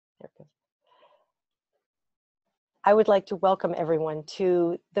There it goes. I would like to welcome everyone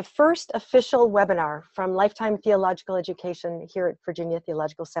to the first official webinar from Lifetime Theological Education here at Virginia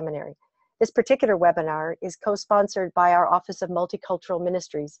Theological Seminary. This particular webinar is co-sponsored by our Office of Multicultural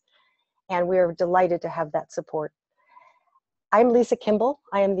Ministries, and we are delighted to have that support. I'm Lisa Kimball.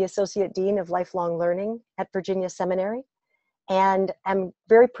 I am the Associate Dean of Lifelong Learning at Virginia Seminary, and I'm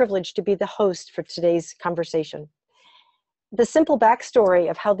very privileged to be the host for today's conversation. The simple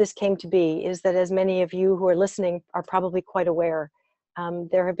backstory of how this came to be is that, as many of you who are listening are probably quite aware,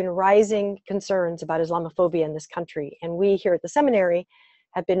 there have been rising concerns about Islamophobia in this country, and we here at the seminary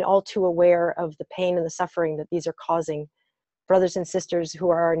have been all too aware of the pain and the suffering that these are causing brothers and sisters who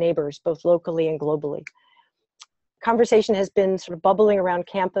are our neighbors, both locally and globally. Conversation has been sort of bubbling around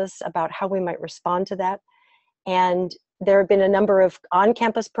campus about how we might respond to that, and there have been a number of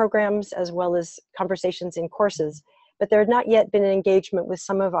on-campus programs as well as conversations in courses, but there had not yet been an engagement with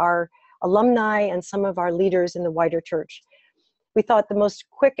some of our alumni and some of our leaders in the wider church. We thought the most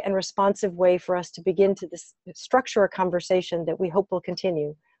quick and responsive way for us to begin to structure a conversation that we hope will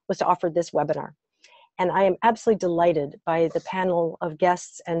continue was to offer this webinar. And I am absolutely delighted by the panel of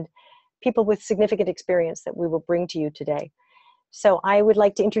guests and people with significant experience that we will bring to you today. So I would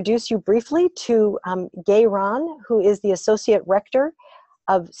like to introduce you briefly to Gay Ron, who is the Associate Rector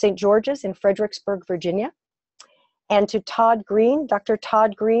of St. George's in Fredericksburg, Virginia, and to Todd Green, Dr.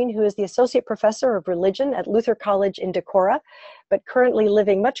 Todd Green, who is the Associate Professor of Religion at Luther College in Decorah, but currently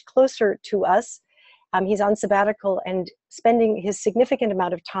living much closer to us. He's on sabbatical and spending his significant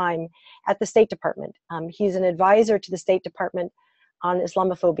amount of time at the State Department. He's an advisor to the State Department on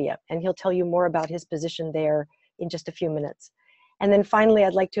Islamophobia, and he'll tell you more about his position there in just a few minutes. And then finally,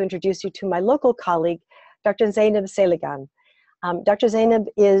 I'd like to introduce you to my local colleague, Dr. Zainab Seligan. Dr. Zainab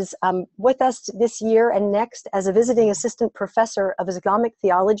is with us this year and next as a visiting assistant professor of Islamic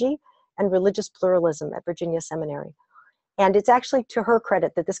theology and religious pluralism at Virginia Seminary. And it's actually to her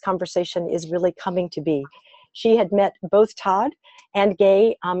credit that this conversation is really coming to be. She had met both Todd and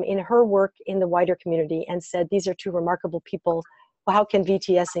Gay in her work in the wider community and said, these are two remarkable people. Well, how can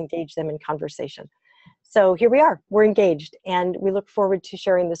VTS engage them in conversation? So here we are, we're engaged, and we look forward to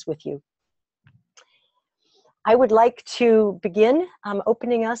sharing this with you. I would like to begin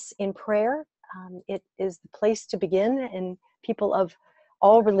opening us in prayer. It is the place to begin, and people of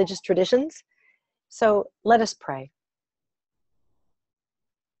all religious traditions. So let us pray.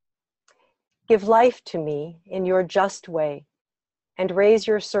 Give life to me in your just way, and raise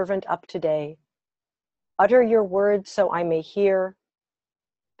your servant up today. Utter your word so I may hear.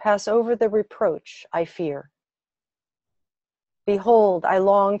 Pass over the reproach I fear. Behold, I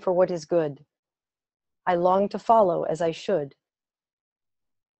long for what is good. I long to follow as I should.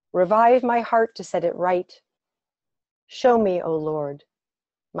 Revive my heart to set it right. Show me, O Lord,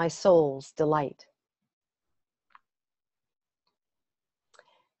 my soul's delight.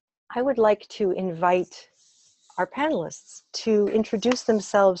 I would like to invite our panelists to introduce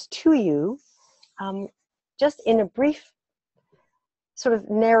themselves to you just in a brief sort of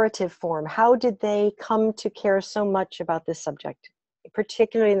narrative form. How did they come to care so much about this subject,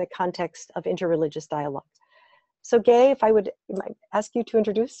 particularly in the context of interreligious dialogue? So Gay, if I would ask you to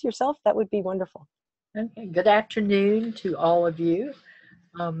introduce yourself, that would be wonderful. Okay, good afternoon to all of you.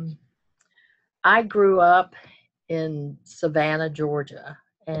 I grew up in Savannah, Georgia,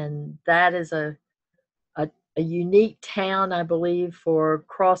 and that is a unique town, I believe, for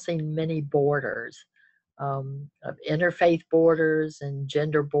crossing many borders, of interfaith borders and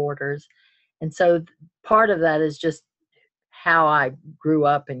gender borders. And so part of that is just how I grew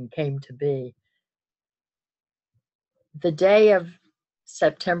up and came to be. The day of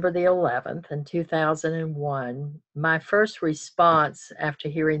September the 11th in 2001, my first response after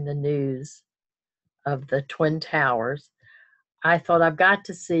hearing the news of the Twin Towers, I thought, I've got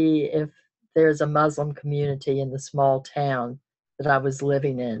to see if there's a Muslim community in the small town that I was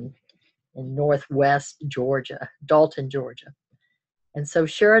living in northwest Georgia, Dalton, Georgia. And so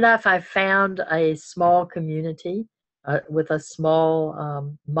sure enough, I found a small community with a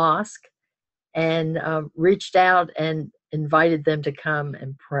small mosque, and reached out and invited them to come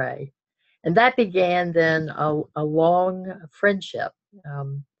and pray. And that began then a long friendship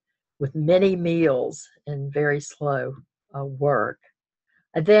with many meals and very slow work.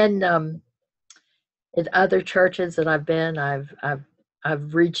 And then at other churches that I've been,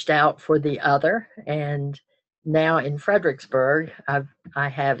 I've reached out for the other, and now in Fredericksburg, I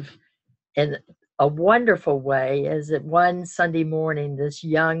have in a wonderful way is that one Sunday morning, this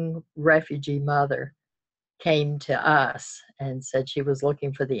young refugee mother came to us and said she was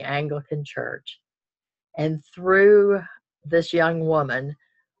looking for the Anglican Church. And through this young woman,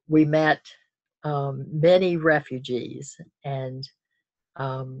 we met many refugees and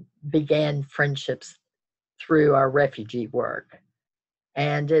began friendships through our refugee work.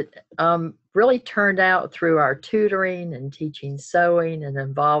 And it really turned out through our tutoring and teaching sewing and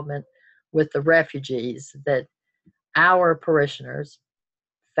involvement with the refugees that our parishioners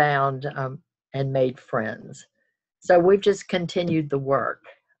found and made friends. So we've just continued the work.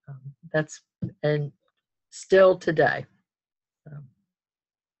 And still today.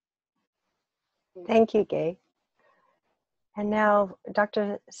 Thank you, Gay. And now,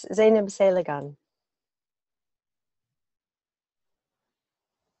 Dr. Zeynep Seylegan.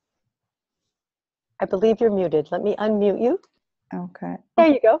 I believe you're muted. Let me unmute you. Okay. There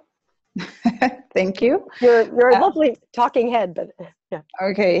you go. Thank you. You're a lovely talking head, but yeah.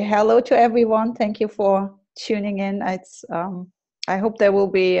 Okay. Hello to everyone. Thank you for tuning in. It's I hope there will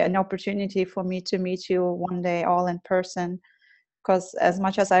be an opportunity for me to meet you one day all in person, because as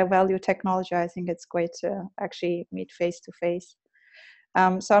much as I value technology, I think it's great to actually meet face to face.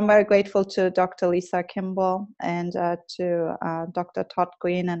 So I'm very grateful to Dr. Lisa Kimball and to Dr. Todd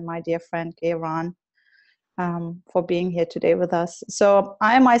Green and my dear friend Gay Ron for being here today with us. So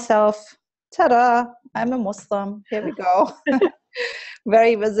I myself, ta-da, I'm a Muslim. Here we go.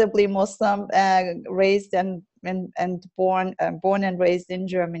 Very visibly Muslim, raised and born and raised in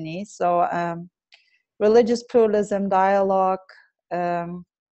Germany. So religious pluralism, dialogue,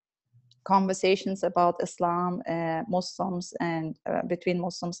 conversations about Islam, Muslims, and between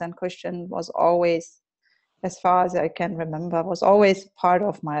Muslims and Christian was always, as far as I can remember, was always part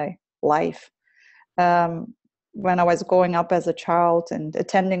of my life. When I was growing up as a child and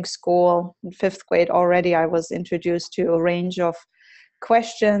attending school in 5th grade already, I was introduced to a range of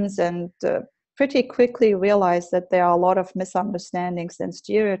questions and pretty quickly realized that there are a lot of misunderstandings and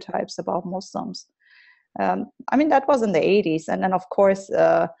stereotypes about Muslims. I mean, that was in the 80s. And then, of course,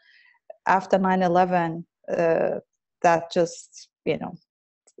 after 9/11, that just,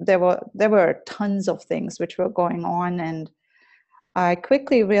 there were tons of things which were going on. And I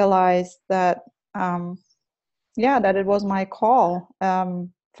quickly realized that, that it was my call.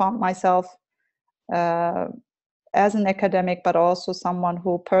 Found myself as an academic, but also someone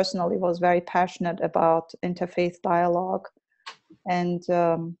who personally was very passionate about interfaith dialogue. And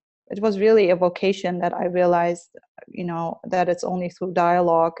it was really a vocation that I realized, that it's only through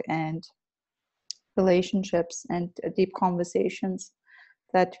dialogue and relationships and deep conversations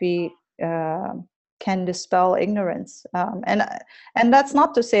that we can dispel ignorance. And that's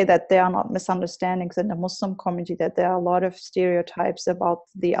not to say that there are not misunderstandings in the Muslim community, that there are a lot of stereotypes about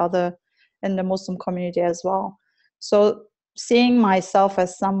the other in the Muslim community as well. So seeing myself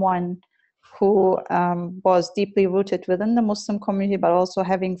as someone who was deeply rooted within the Muslim community, but also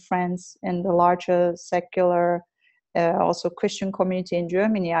having friends in the larger secular, also Christian community in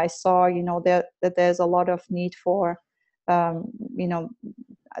Germany, I saw, that there's a lot of need for,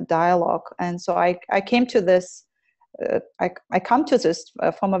 dialogue. And so I came to this, I come to this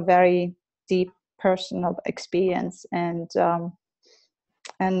from a very deep personal experience, and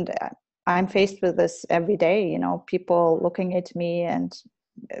I'm faced with this every day, people looking at me and,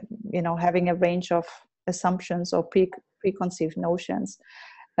 having a range of assumptions or preconceived notions.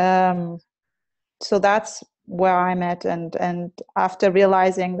 So that's where I'm at. And after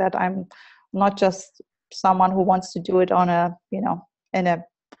realizing that I'm not just someone who wants to do it on a, in a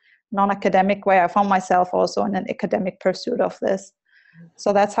non-academic way, I found myself also in an academic pursuit of this.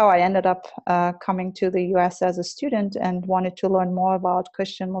 So that's how I ended up coming to the US as a student and wanted to learn more about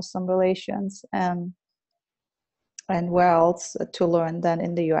Christian-Muslim relations, and where else to learn than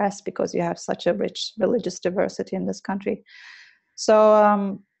in the US, because you have such a rich religious diversity in this country.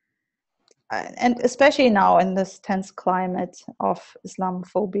 So, and especially now in this tense climate of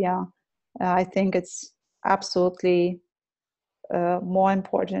Islamophobia, I think it's absolutely more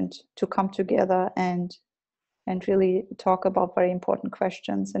important to come together and really talk about very important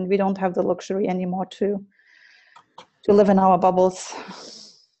questions. And we don't have the luxury anymore to live in our bubbles.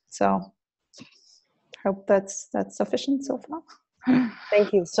 So I hope that's sufficient so far.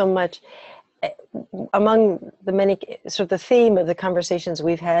 Thank you so much. Among the many, sort of the theme of the conversations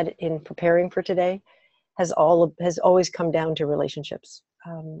we've had in preparing for today has always come down to relationships.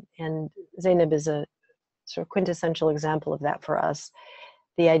 And Zeynep is a sort of quintessential example of that for us.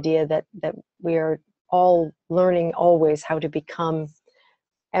 The idea that we are all learning always how to become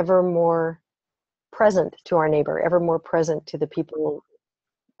ever more present to our neighbor, ever more present to the people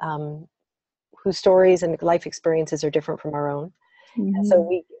whose stories and life experiences are different from our own. Mm-hmm. And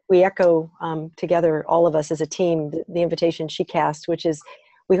so we echo together, all of us as a team, the invitation she cast, which is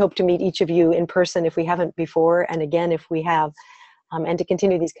we hope to meet each of you in person if we haven't before, and again if we have, and to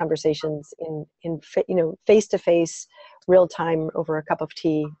continue these conversations in face-to-face, real-time over a cup of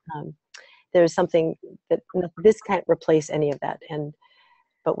tea. There's something that this can't replace any of that,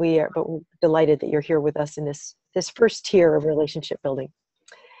 but we're delighted that you're here with us in this first tier of relationship building.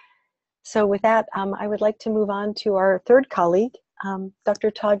 So with that, I would like to move on to our third colleague,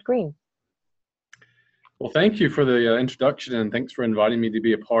 Dr. Todd Green. Well, thank you for the introduction, and thanks for inviting me to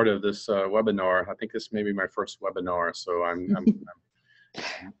be a part of this webinar. I think this may be my first webinar, so I'm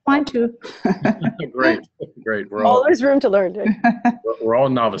Mine too. Great. We're always room to learn. We're all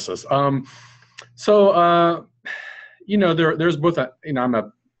novices. There's both I'm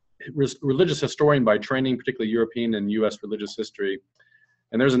a religious historian by training, particularly European and U.S. religious history,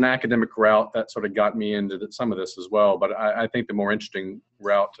 and there's an academic route that sort of got me into some of this as well. But I think the more interesting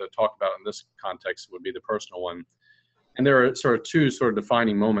route to talk about in this context would be the personal one. And there are sort of two sort of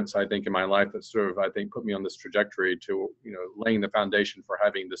defining moments, I think, in my life that sort of, I think, put me on this trajectory to, laying the foundation for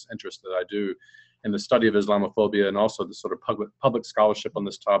having this interest that I do in the study of Islamophobia, and also the sort of public scholarship on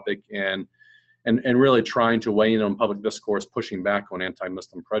this topic, and really trying to weigh in on public discourse, pushing back on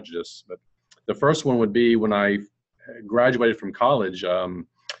anti-Muslim prejudice. But the first one would be when I graduated from college.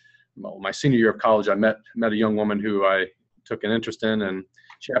 My senior year of college, I met a young woman who I took an interest in, and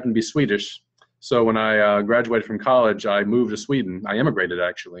she happened to be Swedish. So when I graduated from college, I moved to Sweden. I immigrated,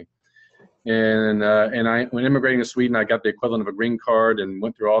 actually. And when immigrating to Sweden, I got the equivalent of a green card and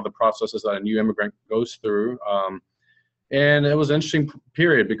went through all the processes that a new immigrant goes through. And it was an interesting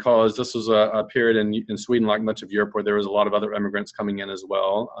period because this was a period in Sweden, like much of Europe, where there was a lot of other immigrants coming in as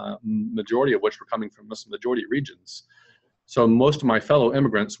well, majority of which were coming from Muslim majority regions. So most of my fellow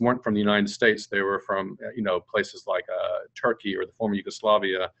immigrants weren't from the United States. They were from places like Turkey or the former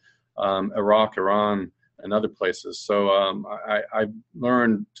Yugoslavia, Iraq, Iran, and other places. So I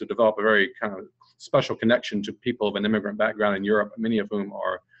learned to develop a very kind of special connection to people of an immigrant background in Europe, many of whom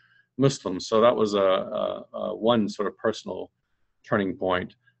are Muslims. So that was one sort of personal turning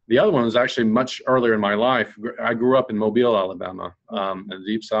point. The other one was actually much earlier in my life. I grew up in Mobile, Alabama, in the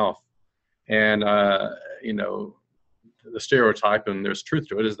Deep South. And, the stereotype, and there's truth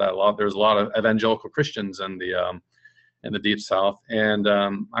to it, is that there's a lot of evangelical Christians in the Deep South. And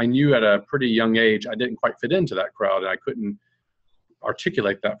I knew at a pretty young age I didn't quite fit into that crowd, and I couldn't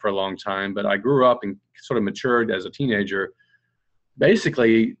articulate that for a long time. But I grew up and sort of matured as a teenager.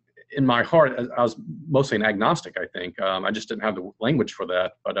 Basically, in my heart, I was mostly an agnostic, I think. I just didn't have the language for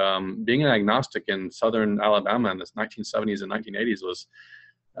that. But being an agnostic in southern Alabama in the 1970s and 1980s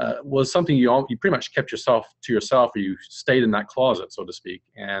was something you pretty much kept to yourself, or you stayed in that closet, so to speak.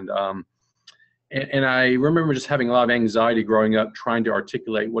 And I remember just having a lot of anxiety growing up, trying to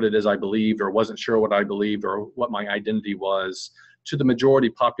articulate what it is I believed, or wasn't sure what I believed, or what my identity was, to the majority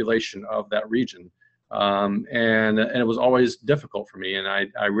population of that region. And it was always difficult for me, and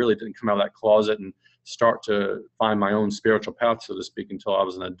I really didn't come out of that closet and start to find my own spiritual path, so to speak, until I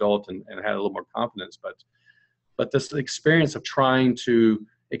was an adult and had a little more confidence. But this experience of trying to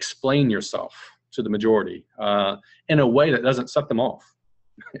explain yourself to the majority in a way that doesn't set them off,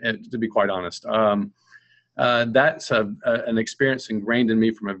 to be quite honest, that's an experience ingrained in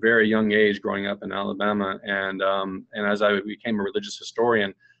me from a very young age, growing up in Alabama. And as I became a religious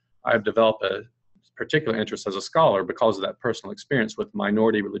historian, I've developed a particular interest as a scholar because of that personal experience with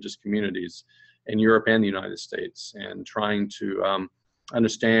minority religious communities in Europe and the United States, and trying to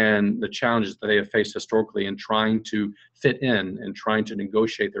understand the challenges that they have faced historically, and trying to fit in and trying to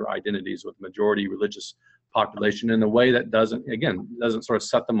negotiate their identities with the majority religious population in a way that doesn't sort of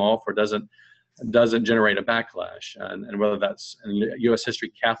set them off, or doesn't generate a backlash. And whether that's in U.S.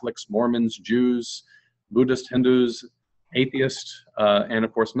 history, Catholics, Mormons, Jews, Buddhists, Hindus, atheists, and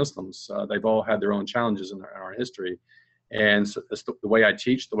of course Muslims, they've all had their own challenges in our history. And so the way I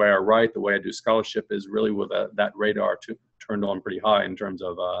teach, the way I write, the way I do scholarship is really with that radar turned on pretty high in terms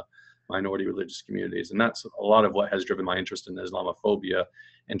of minority religious communities. And that's a lot of what has driven my interest in Islamophobia,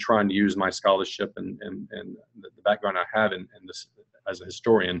 and trying to use my scholarship and the background I have in this as a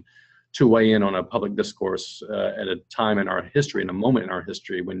historian to weigh in on a public discourse at a time in our history, in a moment in our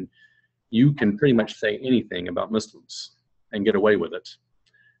history, when you can pretty much say anything about Muslims and get away with it,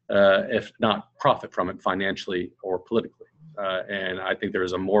 if not profit from it financially or politically. And I think there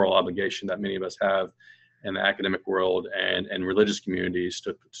is a moral obligation that many of us have in the academic world and religious communities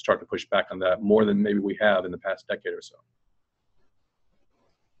to start to push back on that more than maybe we have in the past decade or so.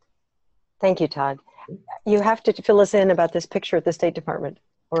 Thank you, Todd. You have to fill us in about this picture at the State Department,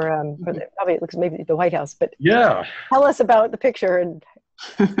 or probably it looks maybe the White House, but yeah, tell us about the picture and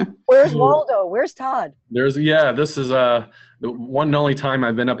Where's Waldo? Where's Todd? This is the one and only time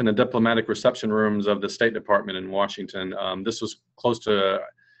I've been up in the diplomatic reception rooms of the State Department in Washington. This was close to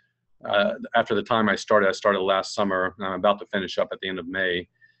after the time I started last summer. I'm about to finish up at the end of May.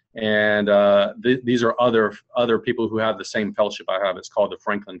 And these are other people who have the same fellowship I have. It's called the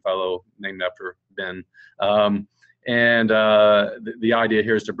Franklin Fellow, named after Ben. The idea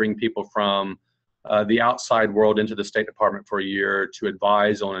here is to bring people from the outside world into the State Department for a year to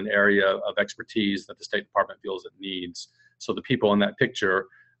advise on an area of expertise that the State Department feels it needs. So the people in that picture,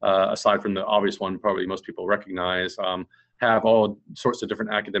 aside from the obvious one probably most people recognize, have all sorts of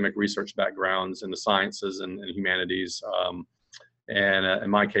different academic research backgrounds in the sciences and humanities. In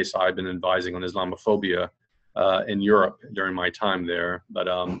my case, I've been advising on Islamophobia in Europe during my time there.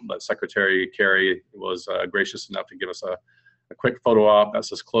 But Secretary Kerry was gracious enough to give us a quick photo op.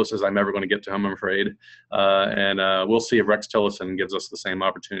 That's as close as I'm ever going to get to him, I'm afraid. We'll see if Rex Tillerson gives us the same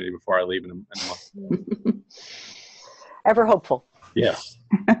opportunity before I leave in a month. Ever hopeful. Yes.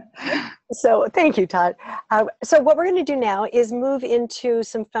 So thank you, Todd. So what we're going to do now is move into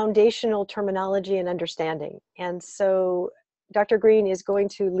some foundational terminology and understanding. And so Dr. Green is going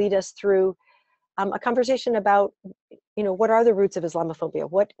to lead us through a conversation about, what are the roots of Islamophobia?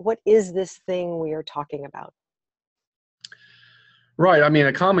 What is this thing we are talking about? Right. I mean,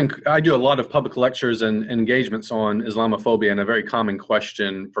 I do a lot of public lectures and engagements on Islamophobia, and a very common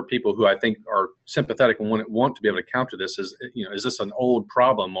question for people who I think are sympathetic and want to be able to counter this is, is this an old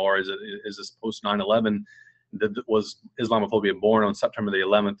problem, or is this post 9/11? Was Islamophobia born on September the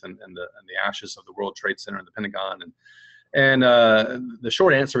 11th and the ashes of the World Trade Center and the Pentagon? And the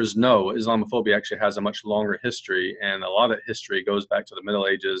short answer is no. Islamophobia actually has a much longer history, and a lot of that history goes back to the Middle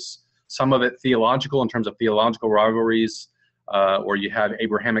Ages. Some of it theological, in terms of theological rivalries, or you have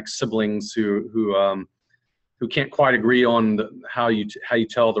Abrahamic siblings who can't quite agree on how you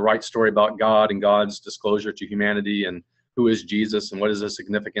tell the right story about God and God's disclosure to humanity, and who is Jesus and what is his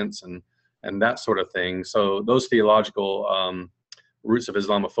significance, and that sort of thing. So those theological roots of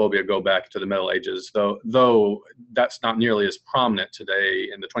Islamophobia go back to the Middle Ages, though that's not nearly as prominent today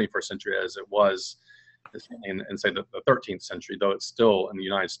in the 21st century as it was in say the 13th century, though it's still in the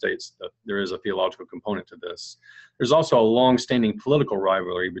United States there is a theological component to this. There's also a long-standing political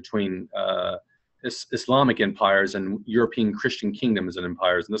rivalry between Islamic empires and European Christian kingdoms and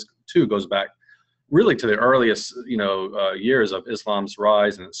empires, and this too goes back really to the earliest years of Islam's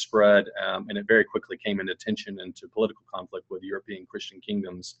rise and its spread, and it very quickly came into tension into political conflict with European Christian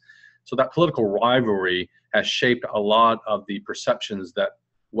kingdoms. So that political rivalry has shaped a lot of the perceptions that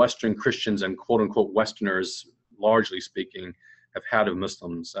Western Christians and quote-unquote Westerners, largely speaking, have had of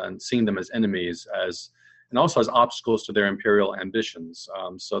Muslims, and seen them as enemies, and also as obstacles to their imperial ambitions.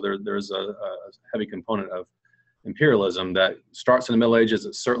 So there's a heavy component of imperialism that starts in the Middle Ages.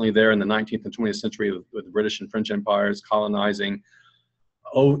 It's certainly there in the 19th and 20th century with the British and French empires colonizing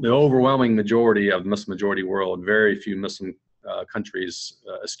the overwhelming majority of the Muslim majority world. Very few Muslim countries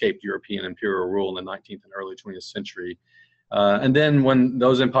escaped European imperial rule in the 19th and early 20th century. And then when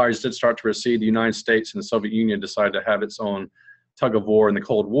those empires did start to recede, the United States and the Soviet Union decided to have its own tug of war in the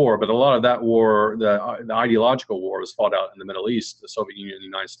Cold War. But a lot of that war, the ideological war, was fought out in the Middle East. The Soviet Union and the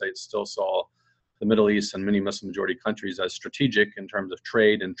United States still saw the Middle East and many Muslim majority countries as strategic in terms of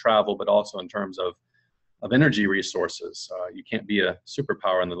trade and travel, but also in terms of energy resources. You can't be a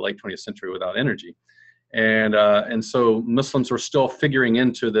superpower in the late 20th century without energy. And so Muslims were still figuring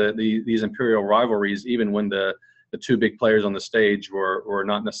into these imperial rivalries, even when the two big players on the stage were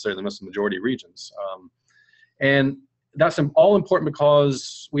not necessarily the Muslim majority regions. And that's all important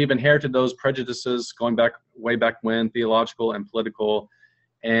because we've inherited those prejudices going back, way back when, theological and political.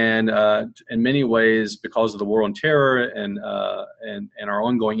 And in many ways, because of the war on terror and our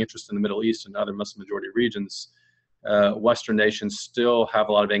ongoing interest in the Middle East and other Muslim majority regions, Western nations still have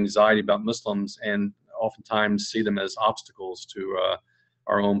a lot of anxiety about Muslims and oftentimes see them as obstacles to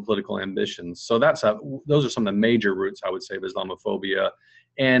our own political ambitions. So those are some of the major roots, I would say, of Islamophobia.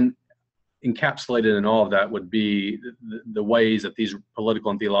 And encapsulated in all of that would be the ways that these political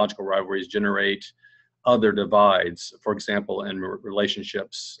and theological rivalries generate other divides. For example, in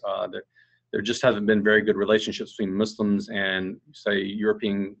relationships, there just hasn't been very good relationships between Muslims and, say,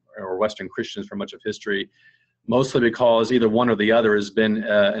 European or Western Christians for much of history, mostly because either one or the other has been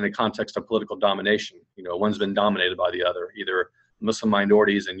in a context of political domination. One's been dominated by the other, either Muslim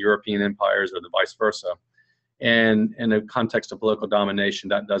minorities and European empires or the vice versa. And in a context of political domination,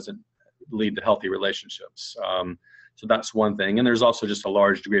 that doesn't lead to healthy relationships. So that's one thing. And there's also just a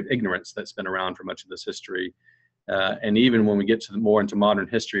large degree of ignorance that's been around for much of this history. And even when we get to more into modern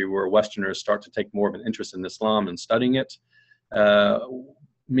history, where Westerners start to take more of an interest in Islam and studying it,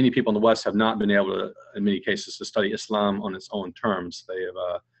 many people in the West have not been able to, in many cases, to study Islam on its own terms. They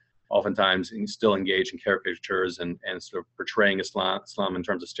have oftentimes still engaged in caricatures and sort of portraying Islam in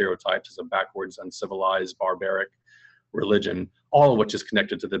terms of stereotypes as a backwards, uncivilized, barbaric religion, all of which is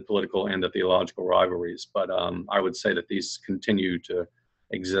connected to the political and the theological rivalries. But I would say that these continue to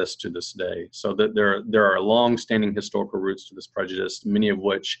exist to this day. So that there are long-standing historical roots to this prejudice, many of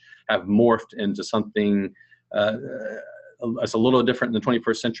which have morphed into something it's a little different in the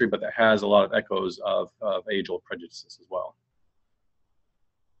 21st century, but that has a lot of echoes of age-old prejudices as well.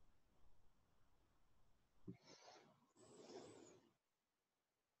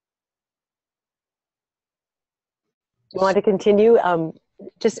 You want to continue?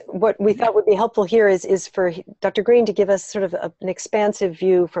 Just what we thought would be helpful here is for Dr. Green to give us sort of an expansive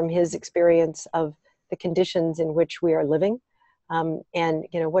view from his experience of the conditions in which we are living, and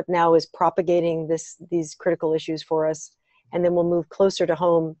what now is propagating these critical issues for us, and then we'll move closer to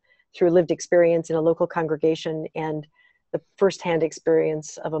home through lived experience in a local congregation and the firsthand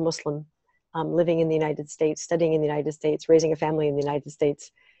experience of a Muslim living in the United States, studying in the United States, raising a family in the United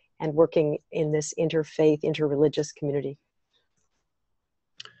States, and working in this interfaith, interreligious community.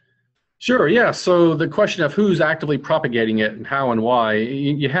 Sure, yeah. So the question of who's actively propagating it and how and why,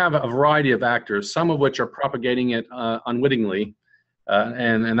 you have a variety of actors, some of which are propagating it unwittingly.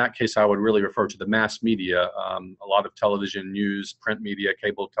 And in that case, I would really refer to the mass media, a lot of television news, print media,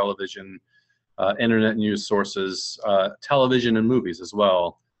 cable television, internet news sources, television and movies as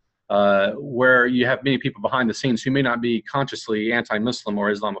well, where you have many people behind the scenes who may not be consciously anti-Muslim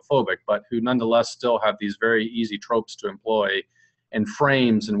or Islamophobic, but who nonetheless still have these very easy tropes to employ and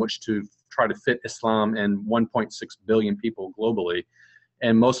frames in which to try to fit Islam and 1.6 billion people globally.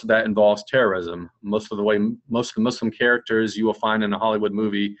 And most of that involves terrorism. Most of the Muslim characters you will find in a Hollywood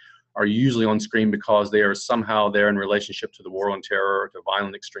movie are usually on screen because they are somehow there in relationship to the war on terror, to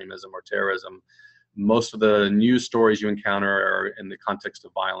violent extremism or terrorism. Most of the news stories you encounter are in the context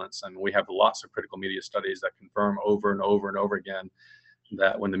of violence. And we have lots of critical media studies that confirm over and over and over again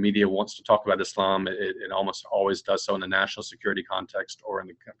that when the media wants to talk about Islam, it almost always does so in the national security context or in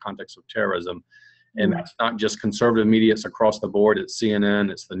the context of terrorism. And that's not just conservative media, it's across the board. It's CNN,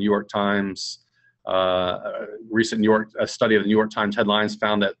 it's the New York Times. Recent study of the New York Times headlines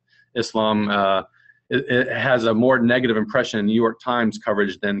found that Islam it has a more negative impression in New York Times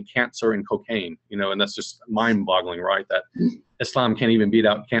coverage than cancer and cocaine, and that's just mind-boggling, right? That Islam can't even beat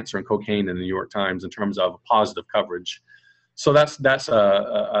out cancer and cocaine in the New York Times in terms of positive coverage. So that's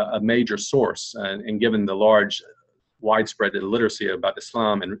a major source, and given the large, widespread illiteracy about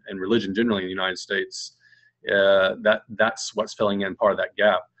Islam and religion generally in the United States, that's what's filling in part of that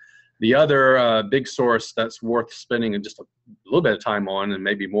gap. The other big source that's worth spending just a little bit of time on, and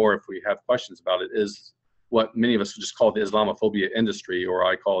maybe more if we have questions about it, is what many of us just call the Islamophobia industry, or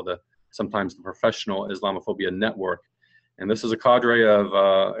I call sometimes the professional Islamophobia network. And this is a cadre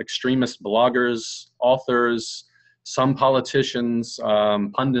of extremist bloggers, authors, some politicians,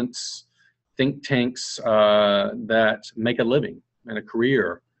 pundits, think tanks that make a living and a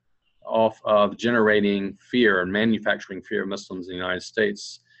career off of generating fear and manufacturing fear of Muslims in the United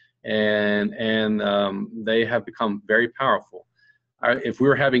States. And they have become very powerful. If we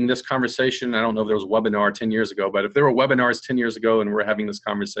were having this conversation, I don't know if there was a webinar 10 years ago, but if there were webinars 10 years ago and we're having this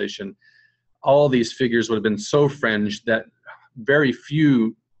conversation, all these figures would have been so fringed that very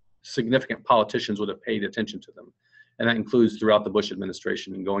few significant politicians would have paid attention to them. And that includes throughout the Bush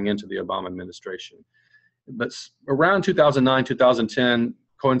administration and going into the Obama administration. But around 2009, 2010,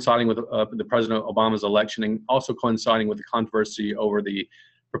 coinciding with the President Obama's election and also coinciding with the controversy over the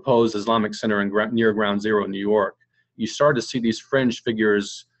proposed Islamic Center near Ground Zero in New York, you started to see these fringe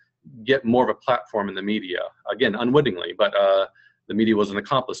figures get more of a platform in the media. Again, unwittingly, but the media was an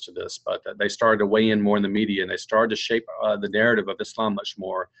accomplice to this, but they started to weigh in more in the media, and they started to shape the narrative of Islam much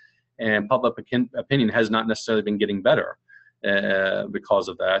more. And public opinion has not necessarily been getting better because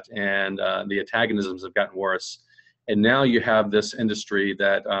of that, and the antagonisms have gotten worse. And now you have this industry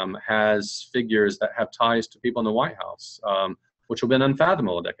that has figures that have ties to people in the White House, which would have been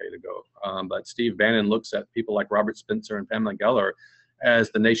unfathomable a decade ago. But Steve Bannon looks at people like Robert Spencer and Pamela Geller as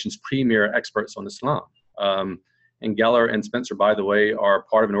the nation's premier experts on Islam. And Geller and Spencer, by the way, are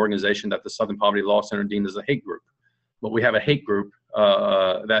part of an organization that the Southern Poverty Law Center deemed as a hate group. But we have a hate group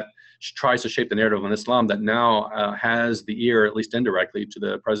that tries to shape the narrative on Islam that now has the ear, at least indirectly, to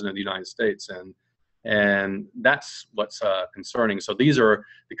the President of the United States. And that's what's concerning. So these are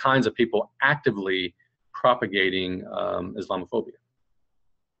the kinds of people actively propagating Islamophobia.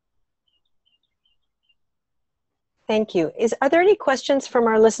 Thank you. Are there any questions from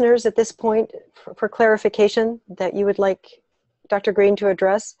our listeners at this point for clarification that you would like Dr. Green to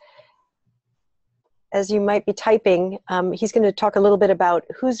address. As you might be typing, he's going to talk a little bit about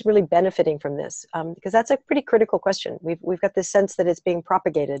who's really benefiting from this, because that's a pretty critical question. We've got this sense that it's being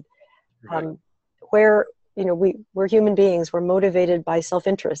propagated, where we're human beings. We're motivated by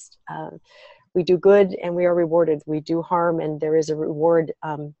self-interest. We do good and we are rewarded. We do harm and there is a reward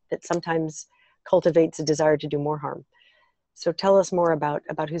that sometimes cultivates a desire to do more harm. So tell us more about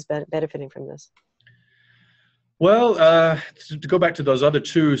who's benefiting from this. Well, to go back to those other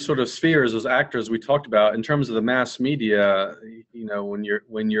two sort of spheres, those actors we talked about, in terms of the mass media, when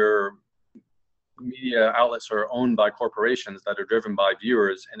your media outlets are owned by corporations that are driven by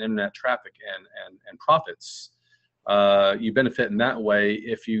viewers and internet traffic and profits, you benefit in that way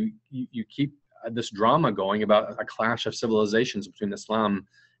if you keep this drama going about a clash of civilizations between Islam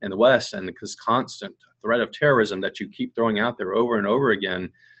and the West, and this constant threat of terrorism that you keep throwing out there over and over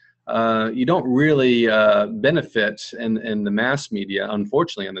again. You don't really benefit in the mass media,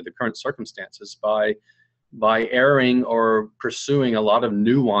 unfortunately, under the current circumstances, by airing or pursuing a lot of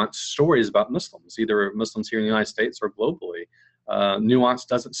nuanced stories about Muslims, either Muslims here in the United States or globally. Nuance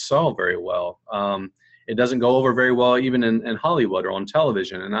doesn't sell very well. It doesn't go over very well even in Hollywood or on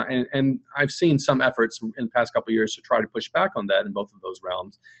television. And I've seen some efforts in the past couple of years to try to push back on that in both of those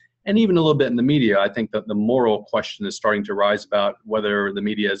realms. And even a little bit in the media. I think that the moral question is starting to rise about whether the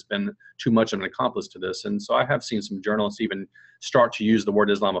media has been too much of an accomplice to this. And so I have seen some journalists even start to use the word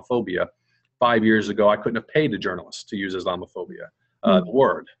Islamophobia. 5 years ago, I couldn't have paid a journalist to use Islamophobia, the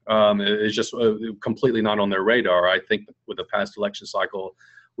word. It's just completely not on their radar. I think with the past election cycle,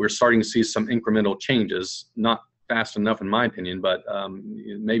 we're starting to see some incremental changes, not fast enough in my opinion, but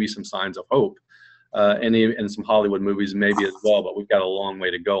maybe some signs of hope. And some Hollywood movies maybe as well, but we've got a long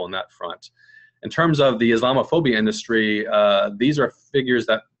way to go on that front. In terms of the Islamophobia industry, these are figures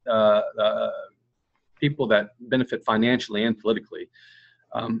that people that benefit financially and politically.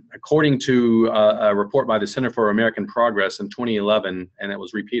 According to a report by the Center for American Progress in 2011, and it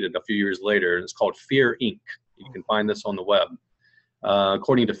was repeated a few years later, and it's called Fear Inc. You can find this on the web.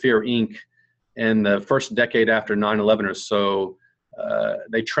 According to Fear Inc., in the first decade after 9/11 or so,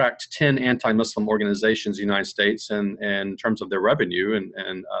 they tracked 10 anti-Muslim organizations in the United States in terms of their revenue,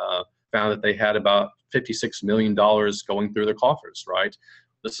 and found that they had about $56 million going through their coffers, right?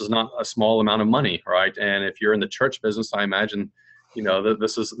 This is not a small amount of money, right? And if you're in the church business, I imagine,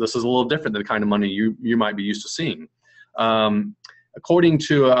 this is a little different than the kind of money you might be used to seeing. According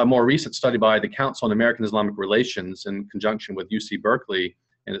to a more recent study by the Council on American Islamic Relations in conjunction with UC Berkeley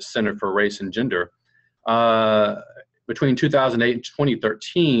and its Center for Race and Gender, between 2008 and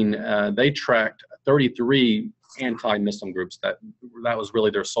 2013, they tracked 33 anti-Muslim groups that was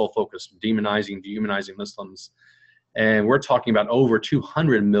really their sole focus, dehumanizing Muslims. And we're talking about over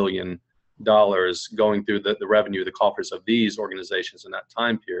 $200 million going through the revenue, the coffers of these organizations in that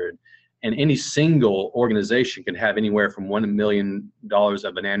time period. And any single organization can have anywhere from $1 million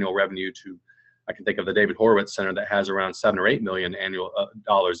of an annual revenue to, I can think of the David Horowitz Center that has around $7 or $8 million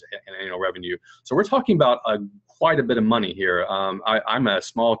dollars in annual revenue. So we're talking about quite a bit of money here. I'm a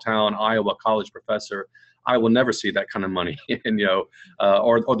small town Iowa college professor. I will never see that kind of money,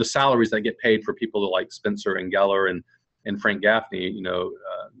 or the salaries that get paid for people like Spencer and Geller and Frank Gaffney,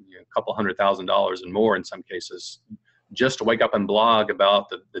 a couple $100,000 and more in some cases, just to wake up and blog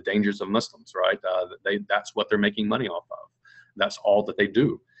about the dangers of Muslims, right? That's what they're making money off of. That's all that they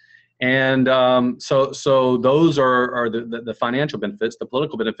do. And so those are the financial benefits. The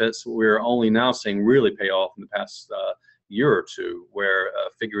political benefits we're only now seeing really pay off in the past year or two, where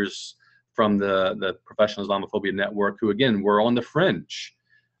figures from the Professional Islamophobia Network, who again were on the fringe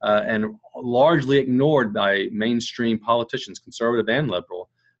and largely ignored by mainstream politicians, conservative and liberal,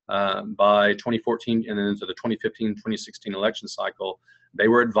 by 2014 and into the 2015-2016 election cycle, they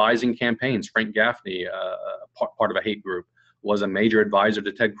were advising campaigns. Frank Gaffney, part of a hate group, was a major advisor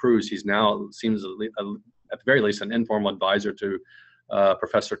to Ted Cruz. He's now, seems at the very least, an informal advisor to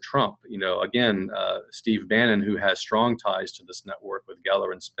Professor Trump. Again, Steve Bannon, who has strong ties to this network with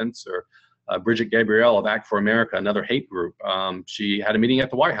Geller and Spencer. Bridget Gabriel of Act for America, another hate group. She had a meeting at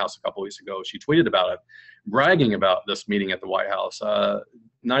the White House a couple weeks ago. She tweeted about it, bragging about this meeting at the White House.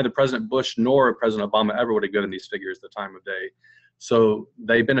 Neither President Bush nor President Obama ever would have given these figures the time of day. So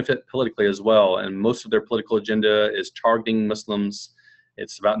they benefit politically as well, and most of their political agenda is targeting Muslims.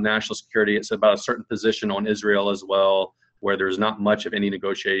 It's about national security. It's about a certain position on Israel as well, where there's not much of any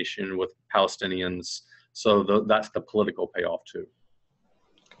negotiation with Palestinians. So that's the political payoff too.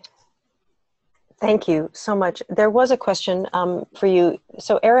 Thank you so much. There was a question for you.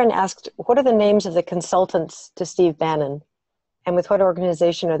 So Aaron asked, what are the names of the consultants to Steve Bannon, and with what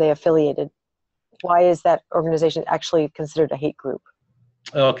organization are they affiliated? why is that organization actually considered a hate group?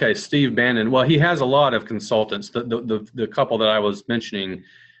 Okay, Steve Bannon. Well, he has a lot of consultants. The couple that I was mentioning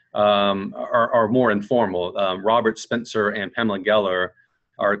are more informal. Robert Spencer and Pamela Geller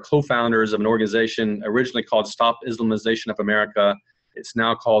are co-founders of an organization originally called Stop Islamization of America. It's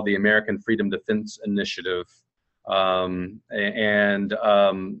now called the American Freedom Defense Initiative.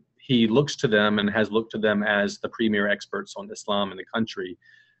 He looks to them and has looked to them as the premier experts on Islam in the country.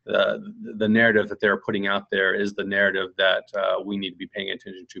 The narrative that they're putting out there is the narrative that we need to be paying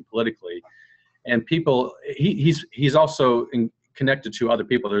attention to politically. And people, he's also connected to other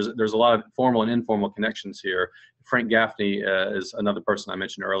people. There's a lot of formal and informal connections here. Frank Gaffney is another person I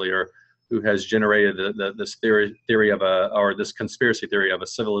mentioned earlier, who has generated this theory of this conspiracy theory of a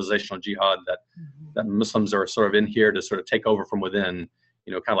civilizational jihad that Muslims are sort of in here to sort of take over from within,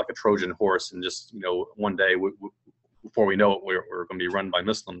 kind of like a Trojan horse, and just one day before we know it, we're going to be run by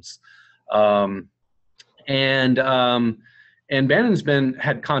Muslims. And Bannon's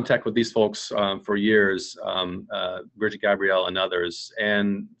had contact with these folks for years, Bridget Gabriel and others,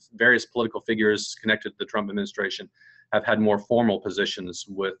 and various political figures connected to the Trump administration have had more formal positions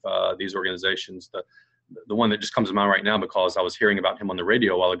with these organizations. The one that just comes to mind right now, because I was hearing about him on the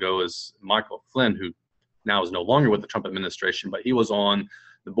radio a while ago, is Michael Flynn, who now is no longer with the Trump administration, but he was on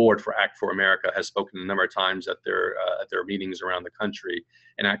the board for Act for America, has spoken a number of times at their meetings around the country.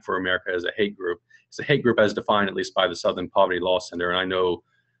 And Act for America is a hate group. It's a hate group as defined, at least by the Southern Poverty Law Center. And I know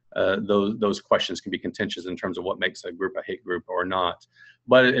those questions can be contentious in terms of what makes a group a hate group or not.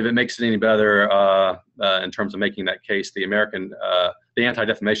 But if it makes it any better in terms of making that case, the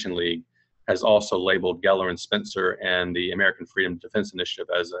Anti-Defamation League has also labeled Geller and Spencer and the American Freedom Defense Initiative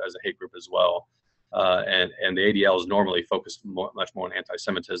as a hate group as well. And the ADL is normally focused much more on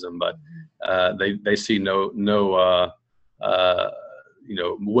anti-Semitism, but they see no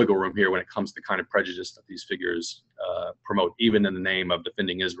wiggle room here when it comes to the kind of prejudice that these figures promote, even in the name of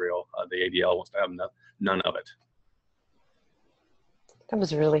defending Israel. The ADL wants to have none of it. That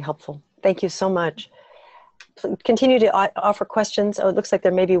was really helpful. Thank you so much. Continue to offer questions. Oh, it looks like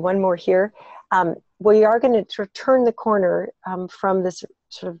there may be one more here. We are going to turn the corner from this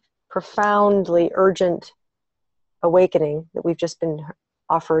sort of profoundly urgent awakening that we've just been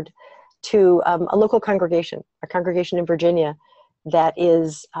offered to a local congregation, a congregation in Virginia that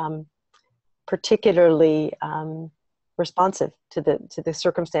is particularly responsive to the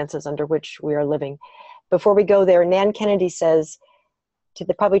circumstances under which we are living. Before we go there, Nan Kennedy says,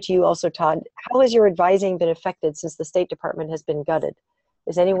 probably to you also, Todd, how has your advising been affected since the State Department has been gutted?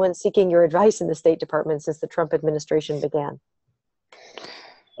 Is anyone seeking your advice in the State Department since the Trump administration began?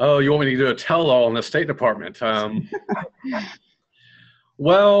 Oh, you want me to do a tell-all in the State Department?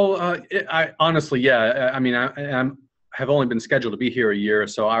 Well, I honestly, yeah. I mean, I have only been scheduled to be here a year,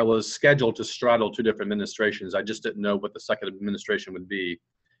 so I was scheduled to straddle two different administrations. I just didn't know what the second administration would be,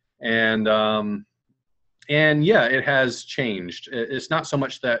 and yeah, it has changed. It's not so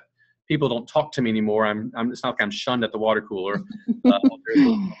much that people don't talk to me anymore. It's not like I'm shunned at the water cooler. There's a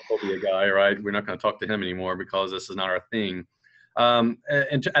Islamophobia guy, right? We're not going to talk to him anymore because this is not our thing.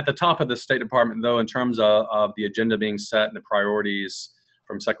 And at the top of the State Department, though, in terms of the agenda being set and the priorities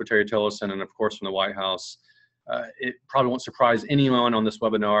from Secretary Tillerson and, of course, from the White House, it probably won't surprise anyone on this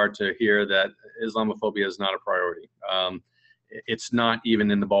webinar to hear that Islamophobia is not a priority. It's not even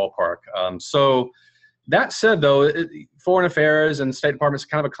in the ballpark. So that said, though, Foreign Affairs and State Department is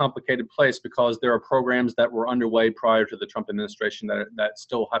kind of a complicated place because there are programs that were underway prior to the Trump administration that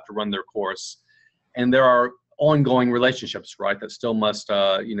still have to run their course. And there are ongoing relationships, right, that still must,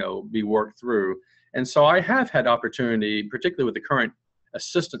 be worked through. And so I have had opportunity, particularly with the current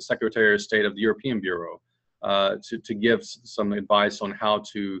Assistant Secretary of State of the European Bureau, to give some advice on how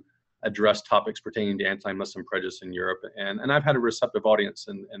to address topics pertaining to anti-Muslim prejudice in Europe. And I've had a receptive audience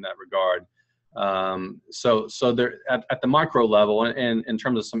in that regard. So there, at the micro level, and in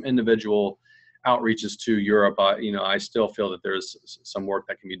terms of some individual outreaches to Europe, I still feel that there's some work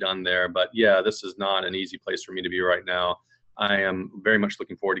that can be done there. But yeah, this is not an easy place for me to be right now. I am very much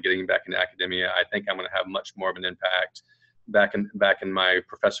looking forward to getting back into academia. I think I'm going to have much more of an impact back in my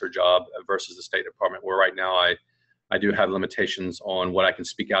professor job versus the State Department, where right now I do have limitations on what I can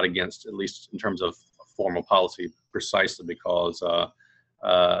speak out against, at least in terms of formal policy, precisely because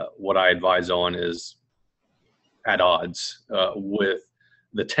what I advise on is at odds with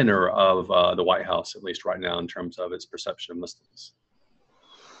the tenor of the White House, at least right now, in terms of its perception of Muslims.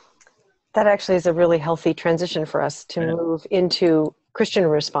 That actually is a really healthy transition for us to move into Christian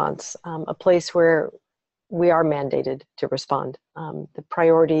response, a place where we are mandated to respond. The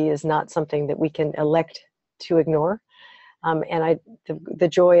priority is not something that we can elect to ignore. And the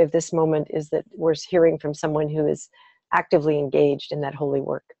joy of this moment is that we're hearing from someone who is actively engaged in that holy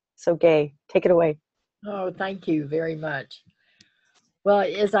work. So Gay, take it away. Oh, thank you very much. Well,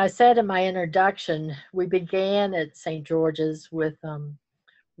 as I said in my introduction, we began at St. George's with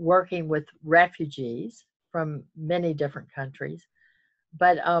working with refugees from many different countries.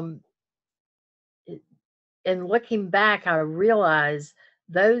 But in looking back, I realized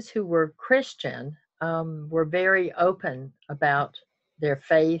those who were Christian were very open about their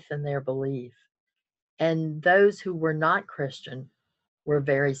faith and their belief. And those who were not Christian were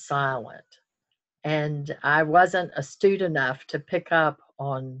very silent. And I wasn't astute enough to pick up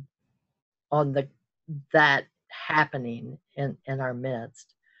on that happening in our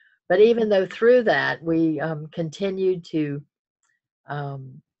midst. But even though through that, we continued to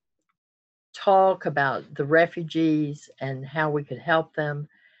talk about the refugees and how we could help them.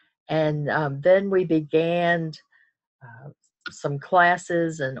 And then we began some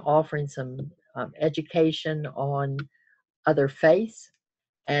classes and offering some education on other faiths.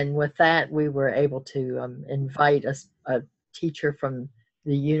 And with that, we were able to invite a teacher from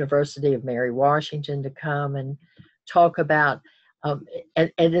the University of Mary Washington to come and talk about,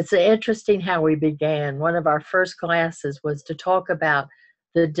 and it's interesting how we began. One of our first classes was to talk about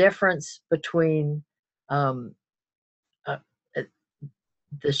the difference between the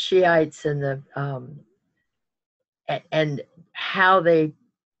Shiites and the and how they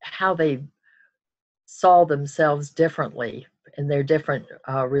saw themselves differently in their different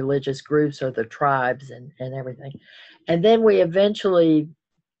religious groups or the tribes and everything. And then we eventually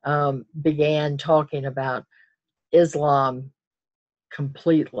began talking about Islam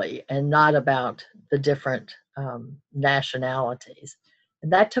completely and not about the different nationalities.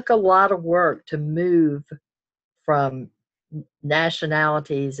 And that took a lot of work to move from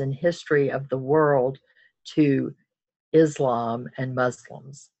nationalities and history of the world to Islam and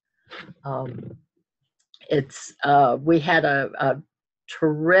Muslims. We had a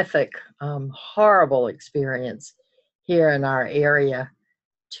terrific, horrible experience here in our area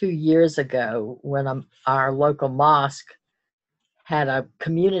 2 years ago when our local mosque had a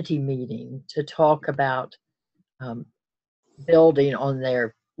community meeting to talk about building on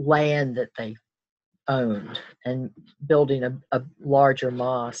their land that they owned and building a larger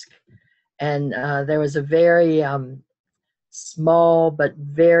mosque. And there was a very small but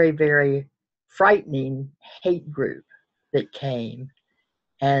very, very frightening hate group that came.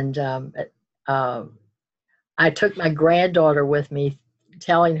 And I took my granddaughter with me,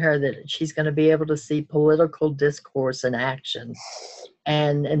 telling her that she's going to be able to see political discourse in action.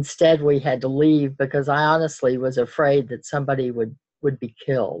 And instead we had to leave because I honestly was afraid that somebody would be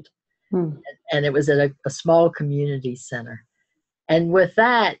killed. And it was at a small community center. And with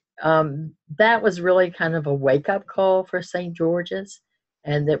that, that was really kind of a wake-up call for St. George's,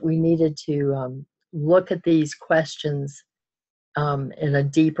 and that we needed to look at these questions in a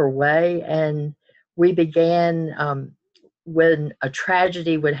deeper way. And we began, when a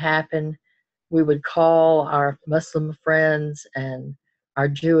tragedy would happen, we would call our Muslim friends and our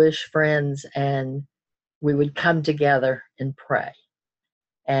Jewish friends, and we would come together and pray.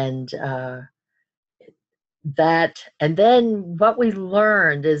 And then what we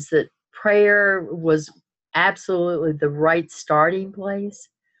learned is that prayer was absolutely the right starting place.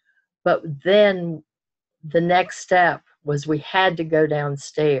 But then the next step was we had to go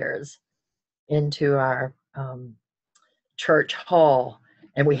downstairs into our church hall,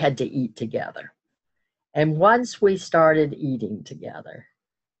 and we had to eat together. And once we started eating together,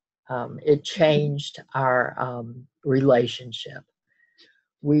 it changed our relationship.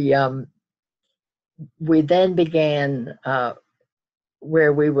 We then began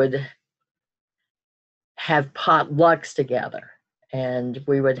where we would have potlucks together, and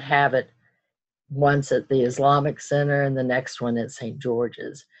we would have it once at the Islamic Center and the next one at St.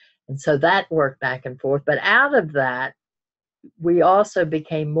 George's. And so that worked back and forth. But out of that, we also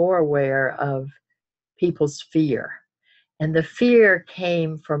became more aware of people's fear. And the fear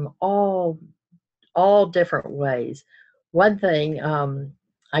came from all different ways. One thing,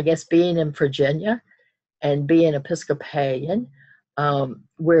 I guess being in Virginia and being Episcopalian,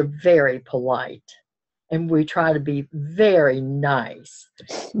 we're very polite and we try to be very nice.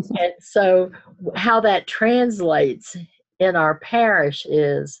 And so how that translates in our parish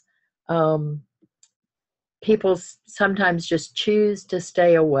is people sometimes just choose to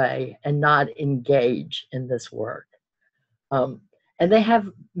stay away and not engage in this work. And they have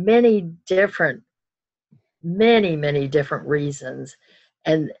many different reasons.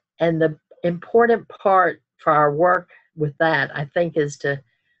 And the important part for our work with that, I think, is to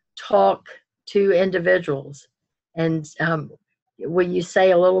talk to individuals And will you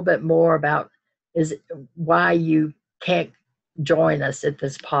say a little bit more about why you can't join us at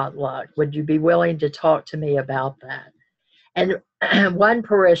this potluck? Would you be willing to talk to me about that? And one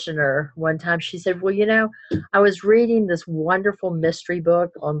parishioner, one time, she said, well, you know, I was reading this wonderful mystery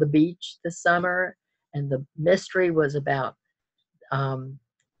book on the beach this summer, and the mystery was about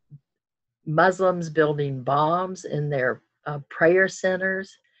Muslims building bombs in their prayer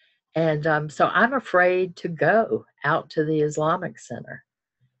centers. And so I'm afraid to go out to the Islamic Center.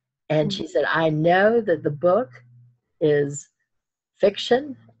 And she said, I know that the book is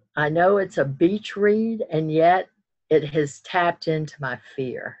fiction. I know it's a beach read, and yet it has tapped into my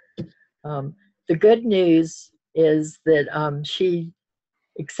fear. The good news is that she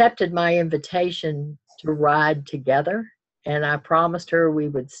accepted my invitation to ride together, and I promised her we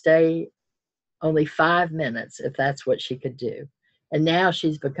would stay only 5 minutes if that's what she could do. And now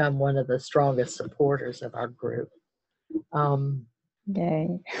she's become one of the strongest supporters of our group.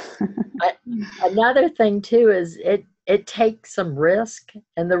 Yay. Another thing too is it takes some risk,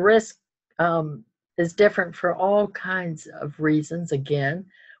 and the risk is different for all kinds of reasons. Again,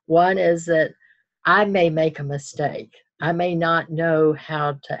 one is that I may make a mistake. I may not know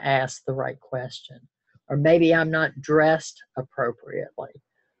how to ask the right question, or maybe I'm not dressed appropriately.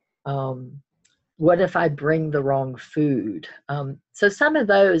 What if I bring the wrong food? So some of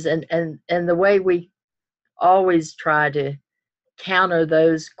those, and the way we always try to counter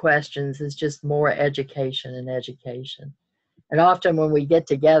those questions is just more education and education. And often when we get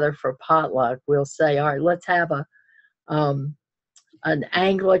together for potluck, we'll say, all right, let's have an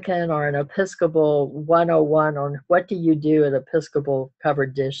Anglican or an Episcopal 101 on what do you do at Episcopal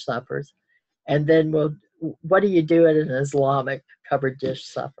covered dish suppers? And then what do you do at an Islamic covered dish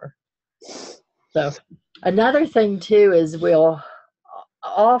supper? So another thing too is we'll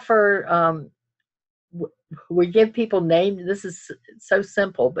offer, we give people names. This is so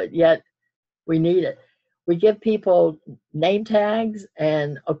simple, but yet we need it. We give people name tags,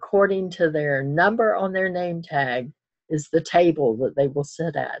 and according to their number on their name tag is the table that they will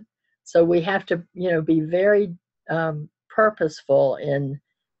sit at. So we have to, be very purposeful in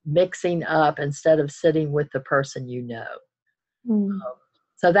mixing up instead of sitting with the person you know.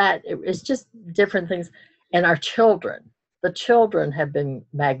 So that it's just different things. And our children, the children have been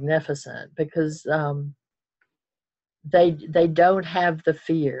magnificent because they don't have the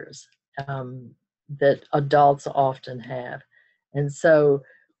fears that adults often have. And so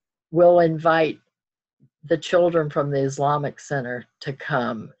we'll invite the children from the Islamic Center to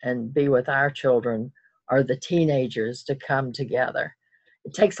come and be with our children, or the teenagers to come together.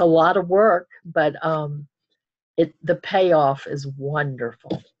 It takes a lot of work, but the payoff is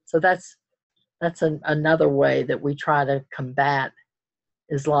wonderful. So that's another way that we try to combat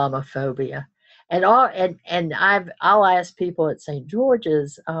Islamophobia. And I'll ask people at St.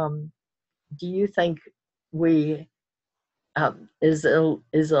 George's, do you think is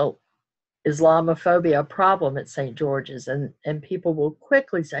Islamophobia a problem at St. George's? And people will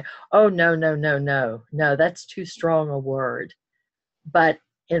quickly say, oh, no, that's too strong a word. But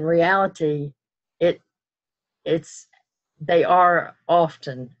in reality, they are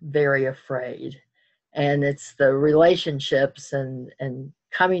often very afraid. And it's the relationships and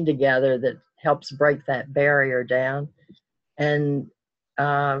coming together that helps break that barrier down, and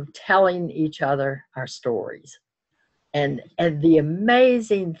telling each other our stories. And the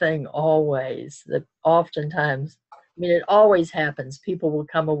amazing thing always, that oftentimes, it always happens, people will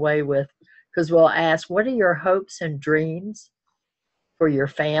come away with, because we'll ask, what are your hopes and dreams for your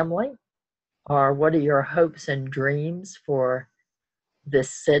family? Or what are your hopes and dreams for this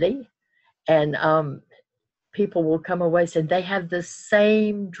city? And people will come away saying they have the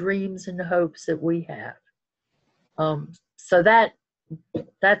same dreams and hopes that we have. So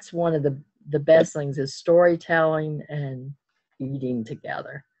that's one of the best things, is storytelling and eating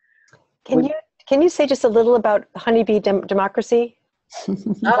together. Can you say just a little about honeybee democracy?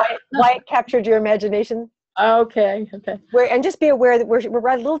 Why it captured your imagination? Okay. And just be aware that we're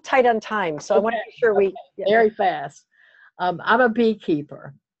a little tight on time, so I want to be sure very fast. I'm a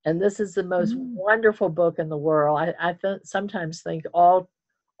beekeeper, and this is the most wonderful book in the world. I sometimes think all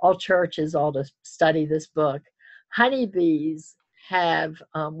churches ought to study this book. Honeybees have,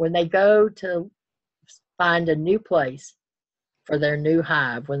 when they go to find a new place for their new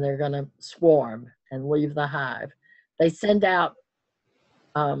hive, when they're going to swarm and leave the hive, they send out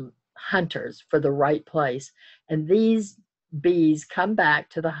hunters for the right place. And these bees come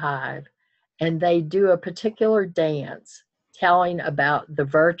back to the hive, and they do a particular dance telling about the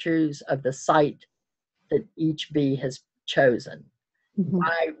virtues of the site that each bee has chosen,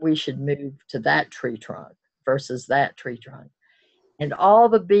 why we should move to that tree trunk, versus that tree trunk. And all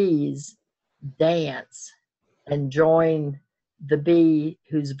the bees dance and join the bee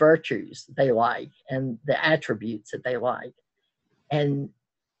whose virtues they like and the attributes that they like. And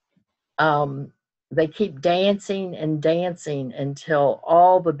they keep dancing and dancing until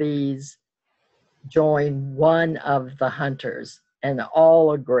all the bees join one of the hunters and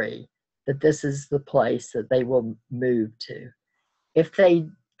all agree that this is the place that they will move to. If they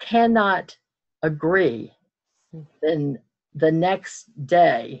cannot agree, then the next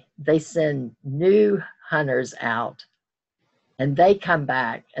day they send new hunters out, and they come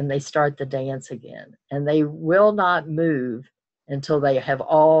back and they start the dance again. And they will not move until they have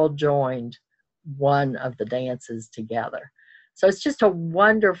all joined one of the dances together. So it's just a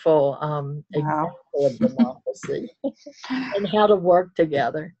wonderful example of democracy and how to work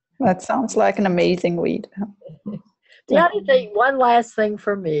together. That sounds like an amazing read. The other thing, one last thing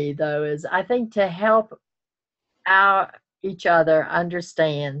for me though, is I think to help each other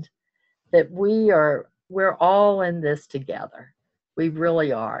understand that we're all in this together. We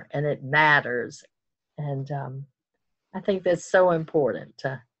really are, and it matters. And I think that's so important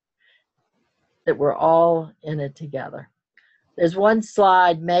that we're all in it together. There's one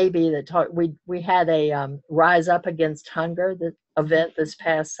slide maybe that we had a Rise Up Against Hunger event this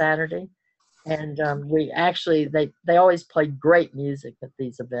past Saturday. And they always played great music at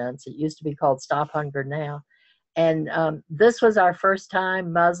these events. It used to be called Stop Hunger Now. And this was our first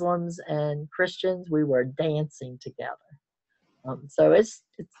time, Muslims and Christians, we were dancing together. So it's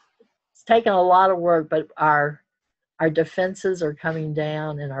taken a lot of work, but our defenses are coming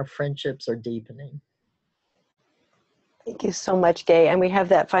down and our friendships are deepening. Thank you so much, Gay. And we have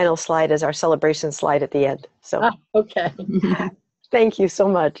that final slide as our celebration slide at the end. So okay. Thank you so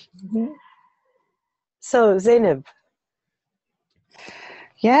much. Mm-hmm. So Zainab.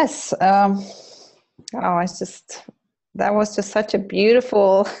 Yes. That was just such a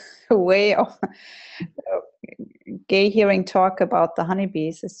beautiful way of Gay hearing talk about the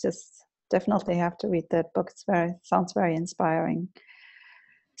honeybees. It's just definitely have to read that book. Sounds very inspiring.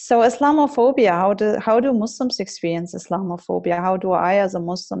 So Islamophobia, how do Muslims experience Islamophobia? How do I as a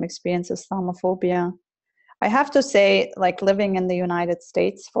Muslim experience Islamophobia? I have to say, like living in the United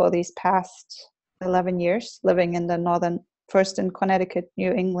States for these past 11 years, living in the first in Connecticut,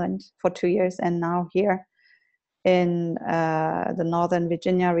 New England for 2 years, and now here in the Northern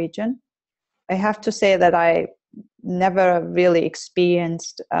Virginia region, I have to say that I never really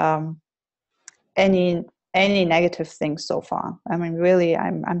experienced any negative things so far. I mean, really,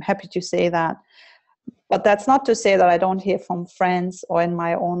 I'm happy to say that. But that's not to say that I don't hear from friends or in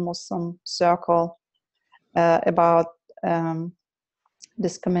my own Muslim circle about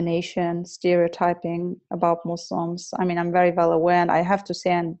discrimination, stereotyping about Muslims. I mean, I'm very well aware, and I have to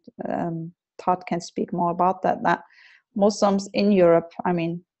say, and Todd can speak more about that Muslims in Europe, I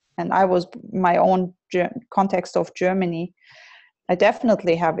mean, and I was my own context of Germany, I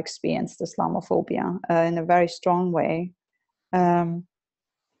definitely have experienced Islamophobia in a very strong way.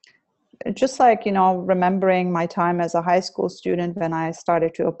 Just like, remembering my time as a high school student when I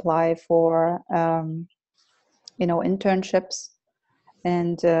started to apply for, internships.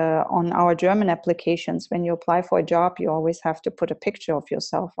 And on our German applications, when you apply for a job, you always have to put a picture of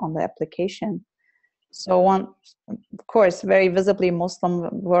yourself on the application. So of course, very visibly Muslim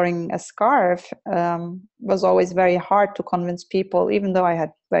wearing a scarf was always very hard to convince people, even though I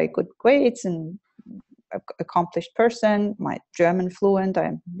had very good grades and accomplished person, my German fluent,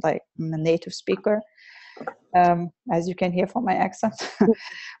 I'm a native speaker, as you can hear from my accent.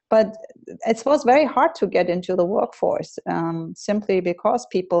 But it was very hard to get into the workforce simply because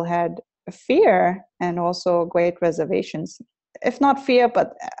people had fear and also great reservations. If not fear,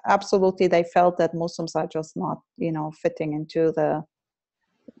 but absolutely they felt that Muslims are just not, fitting into the,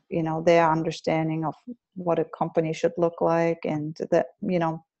 their understanding of what a company should look like. And that,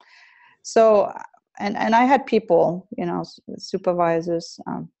 so, and I had people, supervisors,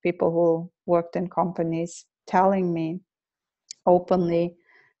 people who worked in companies telling me openly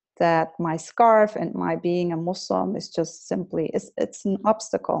that my scarf and my being a Muslim is just simply, it's an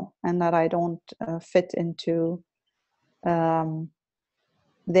obstacle, and that I don't fit into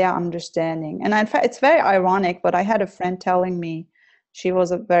their understanding. And in fact, it's very ironic, but I had a friend telling me she was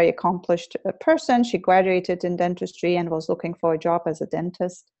a very accomplished person. She graduated in dentistry and was looking for a job as a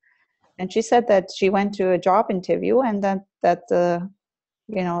dentist. And she said that she went to a job interview, and that the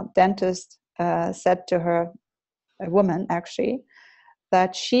dentist said to her, a woman actually,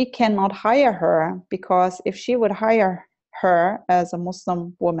 that she cannot hire her because if she would hire her as a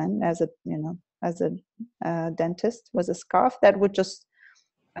Muslim woman, as a dentist with a scarf, that would just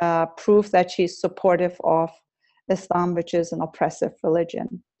proof that she's supportive of Islam, which is an oppressive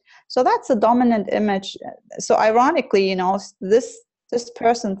religion. So that's a dominant image. So ironically, you know, this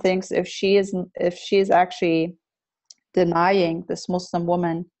person thinks if she is actually denying this Muslim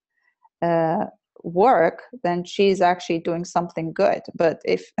woman work, then she's actually doing something good. But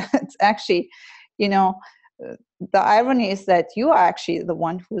if it's actually, you know, the irony is that you are actually the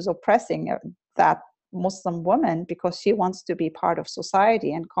one who's oppressing that Muslim woman, because she wants to be part of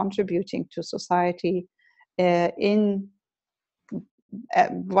society and contributing to society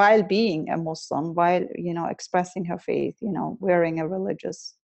while being a Muslim, while, you know, expressing her faith, you know, wearing a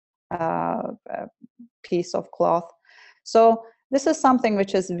religious piece of cloth. So this is something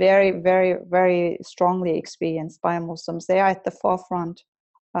which is very, very, very strongly experienced by Muslims. They are at the forefront,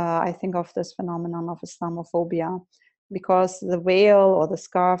 I think, of this phenomenon of Islamophobia, because the veil or the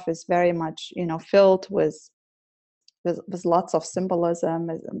scarf is very much, you know, filled with lots of symbolism,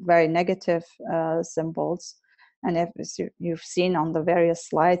 very negative symbols. And as you've seen on the various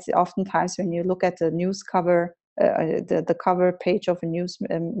slides, oftentimes when you look at the news cover, the cover page of a news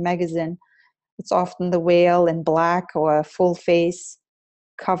magazine, it's often the veil in black or a full face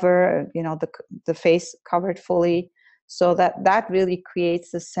cover, you know, the face covered fully. So that really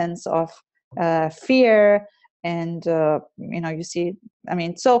creates a sense of fear. And, you know, you see, I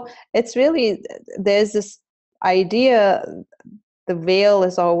mean, so it's really, there's this idea, the veil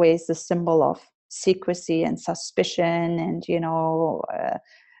is always the symbol of secrecy and suspicion and, you know,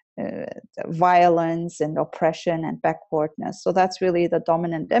 violence and oppression and backwardness. So that's really the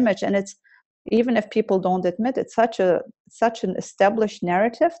dominant image. And it's, even if people don't admit it, such an established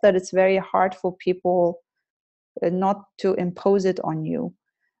narrative that it's very hard for people not to impose it on you.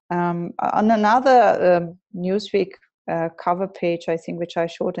 On another Newsweek cover page, I think, which I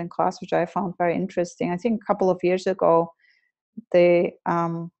showed in class, which I found very interesting, I think a couple of years ago, they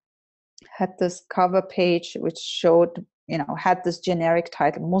had this cover page which showed, you know, had this generic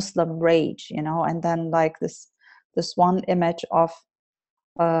title, Muslim Rage, you know, and then like this one image of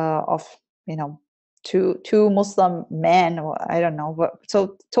you know, two Muslim men, or I don't know what.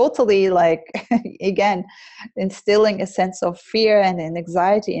 So totally, like, again, instilling a sense of fear and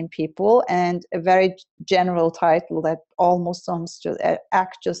anxiety in people, and a very general title that all Muslims just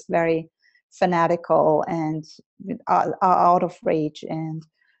act just very fanatical and are out of rage and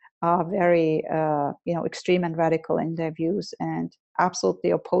are very you know, extreme and radical in their views and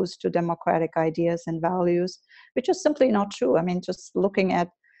absolutely opposed to democratic ideas and values, which is simply not true. I mean, just looking at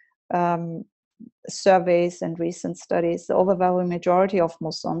surveys and recent studies, the overwhelming majority of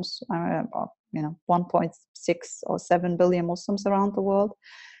Muslims, you know, 1.6 or 7 billion Muslims around the world,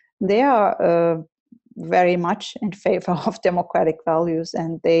 they are very much in favor of democratic values,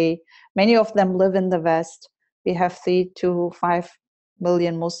 and many of them live in the West. We have 3 to 5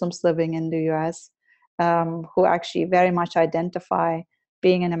 million Muslims living in the US who actually very much identify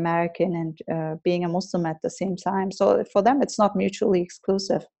being an American and being a Muslim at the same time. So for them, it's not mutually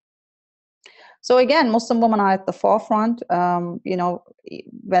exclusive. So again, Muslim women are at the forefront, you know,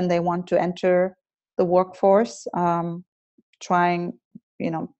 when they want to enter the workforce, trying, you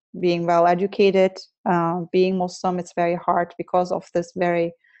know, being well educated, being Muslim, it's very hard because of this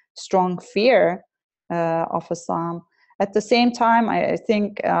very strong fear of Islam. At the same time, I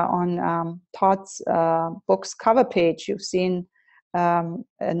think on Todd's book's cover page, you've seen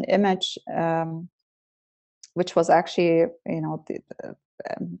an image which was actually, you know,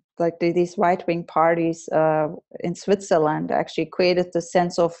 these right-wing parties in Switzerland actually created the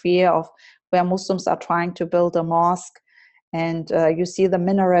sense of fear of where Muslims are trying to build a mosque, and you see the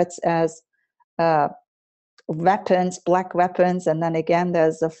minarets as weapons, black weapons, and then again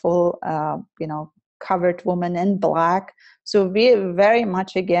there's a full, you know, covered woman in black. So we very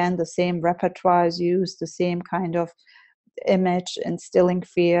much, again, the same repertoire is used, the same kind of image, instilling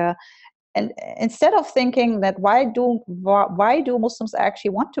fear. And instead of thinking that why do Muslims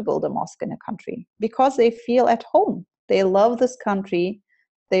actually want to build a mosque in a country? Because they feel at home. They love this country.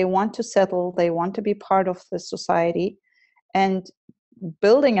 They want to settle. They want to be part of the society. And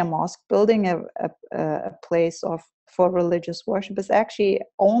building a mosque, building a place for religious worship is actually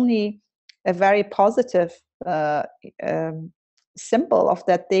only a very positive symbol of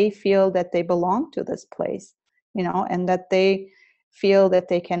that they feel that they belong to this place, you know, and that they feel that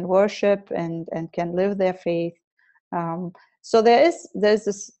they can worship and can live their faith. So there's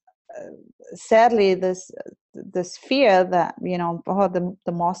this sadly this fear that, you know,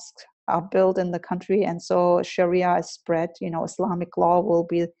 the mosques are built in the country, and so Sharia is spread, you know, Islamic law will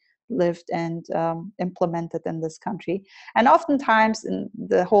be lived and implemented in this country. And oftentimes in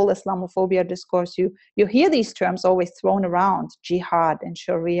the whole Islamophobia discourse, you hear these terms always thrown around: jihad and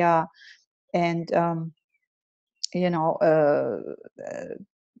Sharia, and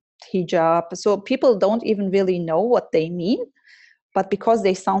hijab. So people don't even really know what they mean, but because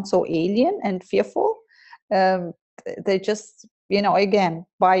they sound so alien and fearful, they just, again,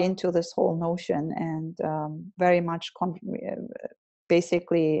 buy into this whole notion and very much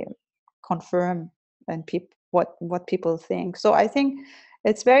basically confirm and what people think. So I think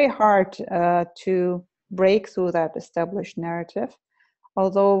it's very hard to break through that established narrative.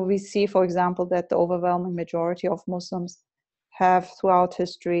 Although we see, for example, that the overwhelming majority of Muslims have throughout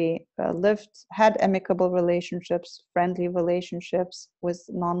history had amicable relationships, friendly relationships with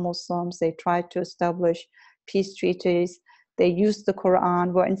non-Muslims. They tried to establish peace treaties. They used the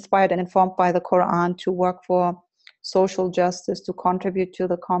Quran, were inspired and informed by the Quran to work for social justice, to contribute to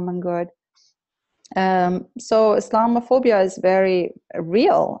the common good. So Islamophobia is very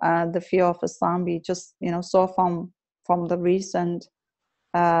real. The fear of Islam, we just saw from the recent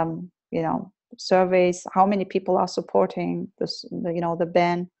surveys how many people are supporting this, the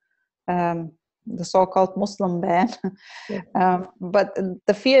ban, the so-called Muslim ban. Yeah. But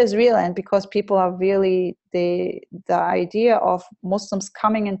the fear is real, and because people are really the idea of Muslims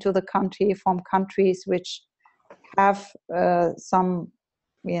coming into the country from countries which have some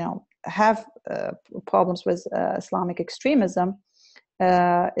problems with Islamic extremism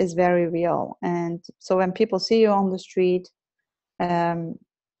is very real. And so when people see you on the street,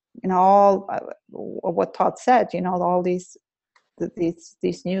 all what Todd said, all these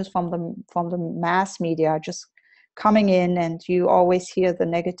news from the mass media are just coming in, and you always hear the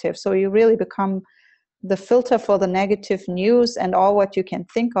negative. So you really become the filter for the negative news, and all what you can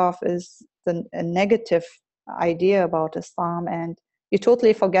think of is a negative idea about Islam, and you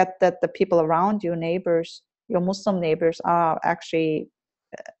totally forget that the people around you, neighbors, your Muslim neighbors, are actually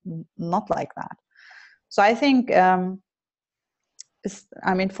not like that. So I think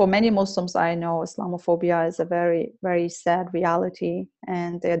for many Muslims I know, Islamophobia is a very, very sad reality,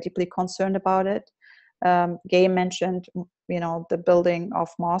 and they are deeply concerned about it. Gay mentioned, the building of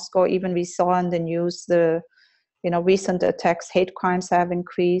mosque, or even we saw in the news the, recent attacks, hate crimes have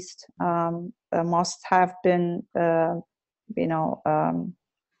increased. Mosques have been,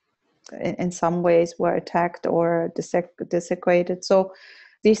 in some ways were attacked or desecrated. So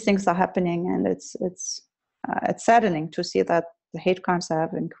these things are happening, and it's saddening to see that the hate crimes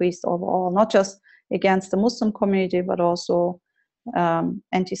have increased overall, not just against the Muslim community, but also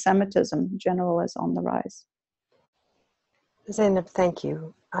anti-Semitism in general is on the rise. Zainab, thank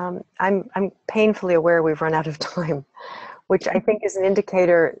you. I'm painfully aware we've run out of time, which I think is an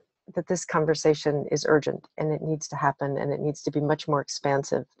indicator that this conversation is urgent, and it needs to happen, and it needs to be much more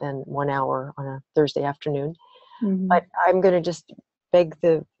expansive than 1 hour on a Thursday afternoon. Mm-hmm. But I'm going to just beg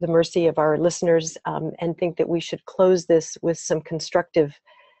the mercy of our listeners and think that we should close this with some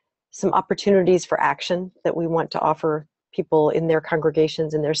opportunities for action that we want to offer people in their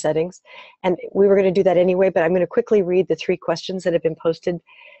congregations, in their settings. And we were going to do that anyway, but I'm going to quickly read the 3 questions that have been posted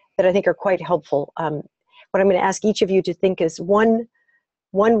that I think are quite helpful. What I'm going to ask each of you to think is one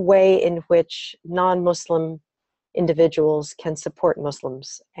way in which non-Muslim individuals can support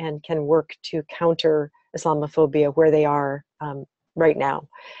Muslims and can work to counter Islamophobia where they are right now.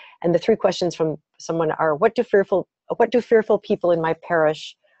 And the 3 questions from someone are: what do fearful people in my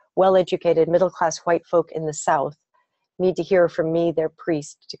parish, well-educated, middle-class white folk in the South, need to hear from me, their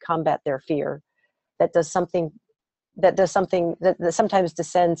priest, to combat their fear that sometimes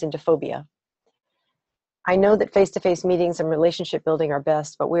descends into phobia? I know that face-to-face meetings and relationship building are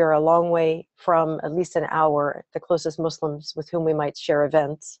best, but we are a long way from at least an hour the closest Muslims with whom we might share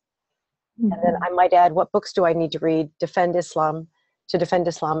events. Mm-hmm. And then I might add, what books do I need to read to defend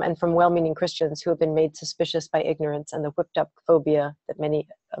Islam, and from well-meaning Christians who have been made suspicious by ignorance and the whipped-up phobia that many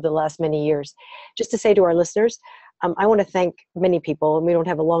of the last many years? Just to say to our listeners, I want to thank many people, and we don't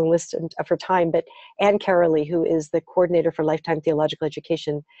have a long list for time, but Anne Carolee, who is the coordinator for Lifetime Theological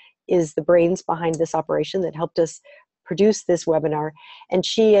Education, is the brains behind this operation that helped us produce this webinar. And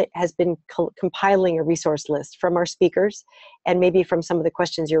she has been compiling a resource list from our speakers, and maybe from some of the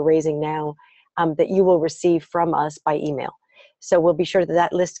questions you're raising now, that you will receive from us by email. So we'll be sure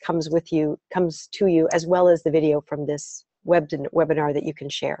that list comes to you, as well as the video from this webinar that you can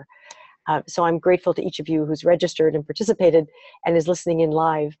share. So I'm grateful to each of you who's registered and participated and is listening in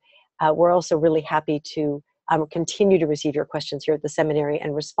live. We're also really happy to continue to receive your questions here at the seminary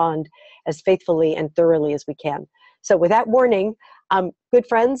and respond as faithfully and thoroughly as we can. So with that warning, good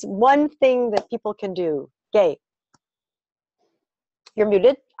friends, one thing that people can do, Gay. You're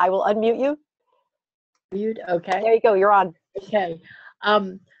muted. I will unmute you. Mute. Okay. There you go. You're on. Okay.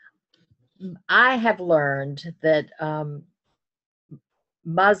 I have learned that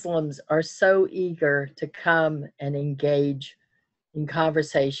Muslims are so eager to come and engage in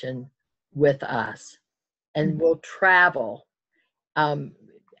conversation with us, and will travel,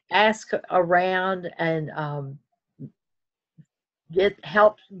 ask around, and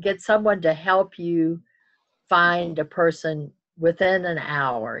get someone to help you find a person within an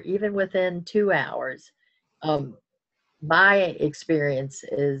hour, even within 2 hours. My experience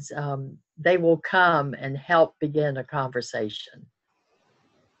is they will come and help begin a conversation.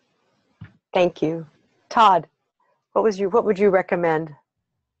 Thank you. Todd, what would you recommend?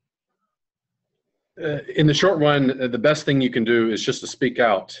 In the short run, the best thing you can do is just to speak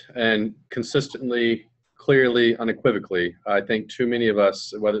out, and consistently, clearly, unequivocally. I think too many of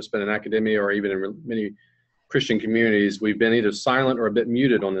us, whether it's been in academia or even in many Christian communities, we've been either silent or a bit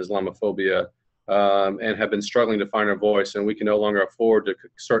muted on Islamophobia, and have been struggling to find our voice, and we can no longer afford to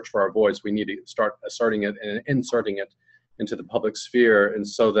search for our voice. We need to start asserting it and inserting it into the public sphere, and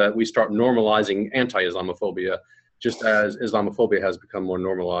so that we start normalizing anti-Islamophobia, just as Islamophobia has become more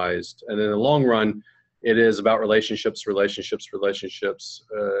normalized. And in the long run, it is about relationships.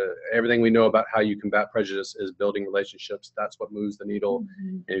 Everything we know about how you combat prejudice is building relationships. That's what moves the needle.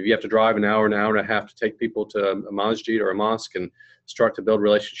 Mm-hmm. And if you have to drive an hour and a half to take people to a masjid or a mosque and start to build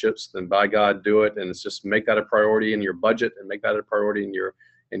relationships, then by God, do it. And it's just make that a priority in your budget, and make that a priority in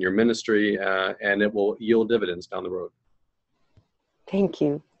your ministry, and it will yield dividends down the road. Thank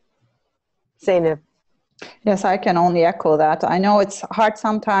you. Zainab. Yes, I can only echo that. I know it's hard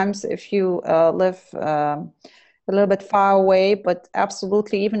sometimes if you live a little bit far away, but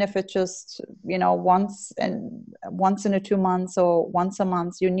absolutely, even if it's just, once in a 2 months or once a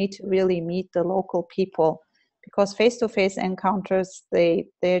month, you need to really meet the local people, because face-to-face encounters,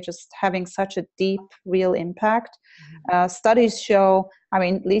 they're just having such a deep, real impact. Studies show,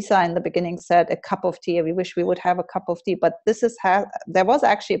 Lisa in the beginning said a cup of tea. We wish we would have a cup of tea, but there was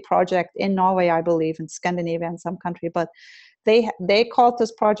actually a project in Norway, I believe, in Scandinavia, in some country, but they called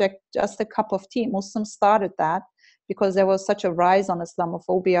this project just a cup of tea. Muslims started that because there was such a rise on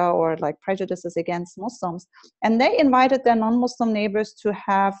Islamophobia or like prejudices against Muslims. And they invited their non-Muslim neighbors to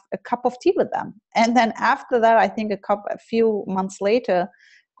have a cup of tea with them. And then after that, I think a few months later,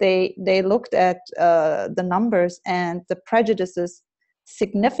 they looked at the numbers, and the prejudices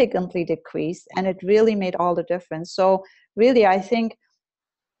significantly decreased, and it really made all the difference. So really, I think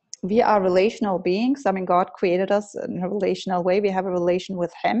we are relational beings. God created us in a relational way. We have a relation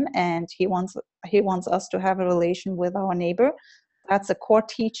with Him, and He wants us to have a relation with our neighbor. That's a core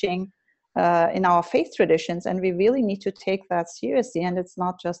teaching in our faith traditions, and we really need to take that seriously. And it's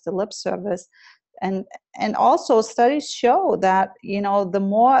not just a lip service. And also, studies show that the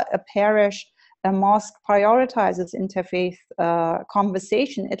more a parish, a mosque prioritizes interfaith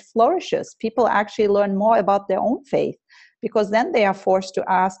conversation, it flourishes. People actually learn more about their own faith, because then they are forced to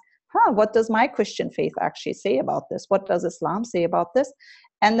ask, what does my Christian faith actually say about this? What does Islam say about this?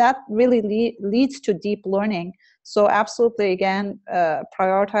 And that really leads to deep learning. So absolutely, again,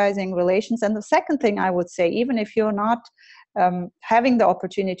 prioritizing relations. And the second thing I would say, even if you're not having the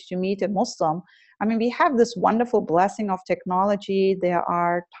opportunity to meet a Muslim, we have this wonderful blessing of technology. There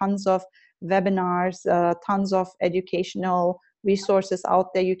are tons of webinars, tons of educational resources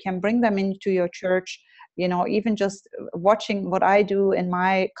out there. You can bring them into your church. Even just watching, what I do in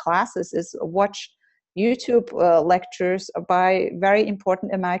my classes is watch YouTube lectures by very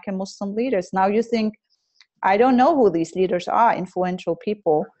important American Muslim leaders. Now you think, I don't know who these leaders are, influential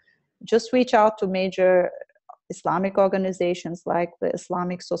people. Just reach out to major Islamic organizations like the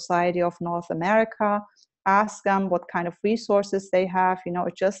Islamic Society of North America. Ask them what kind of resources they have,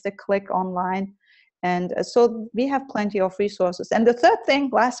 just a click online. And so we have plenty of resources. And the third thing,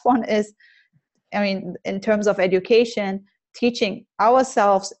 last one, is, in terms of education, teaching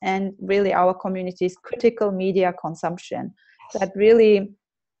ourselves and really our communities critical media consumption. That really,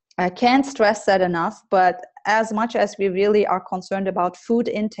 I can't stress that enough, but as much as we really are concerned about food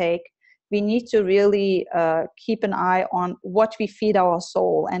intake, we need to really keep an eye on what we feed our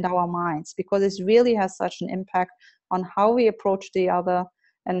soul and our minds, because it really has such an impact on how we approach the other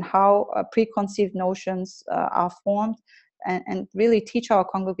and how preconceived notions are formed, and really teach our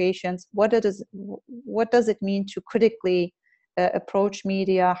congregations what does it mean to critically approach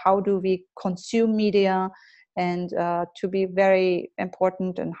media, how do we consume media, and to be very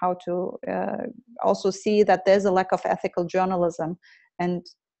important, and how to also see that there's a lack of ethical journalism, and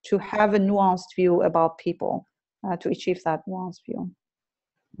to have a nuanced view about people, to achieve that nuanced view.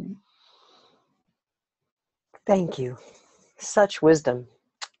 Thank you. Such wisdom.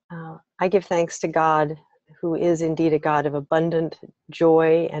 I give thanks to God, who is indeed a God of abundant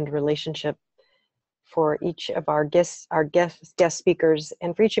joy and relationship, for each of our guest speakers,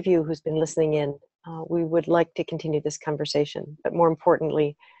 and for each of you who's been listening in. We would like to continue this conversation, but more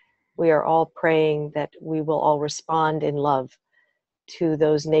importantly, we are all praying that we will all respond in love to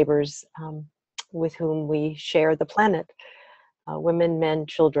those neighbors with whom we share the planet. Women, men,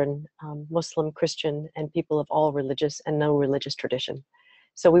 children, Muslim, Christian, and people of all religious and no religious tradition.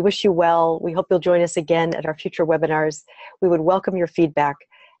 So we wish you well. We hope you'll join us again at our future webinars. We would welcome your feedback,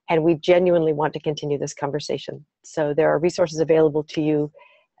 and we genuinely want to continue this conversation. So there are resources available to you.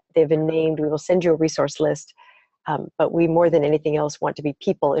 They've been named. We will send you a resource list. But we, more than anything else, want to be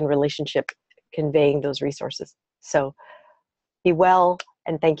people in relationship conveying those resources. So be well,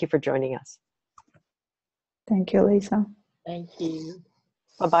 and thank you for joining us. Thank you, Lisa. Thank you.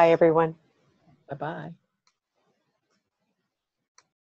 Bye-bye, everyone. Bye-bye.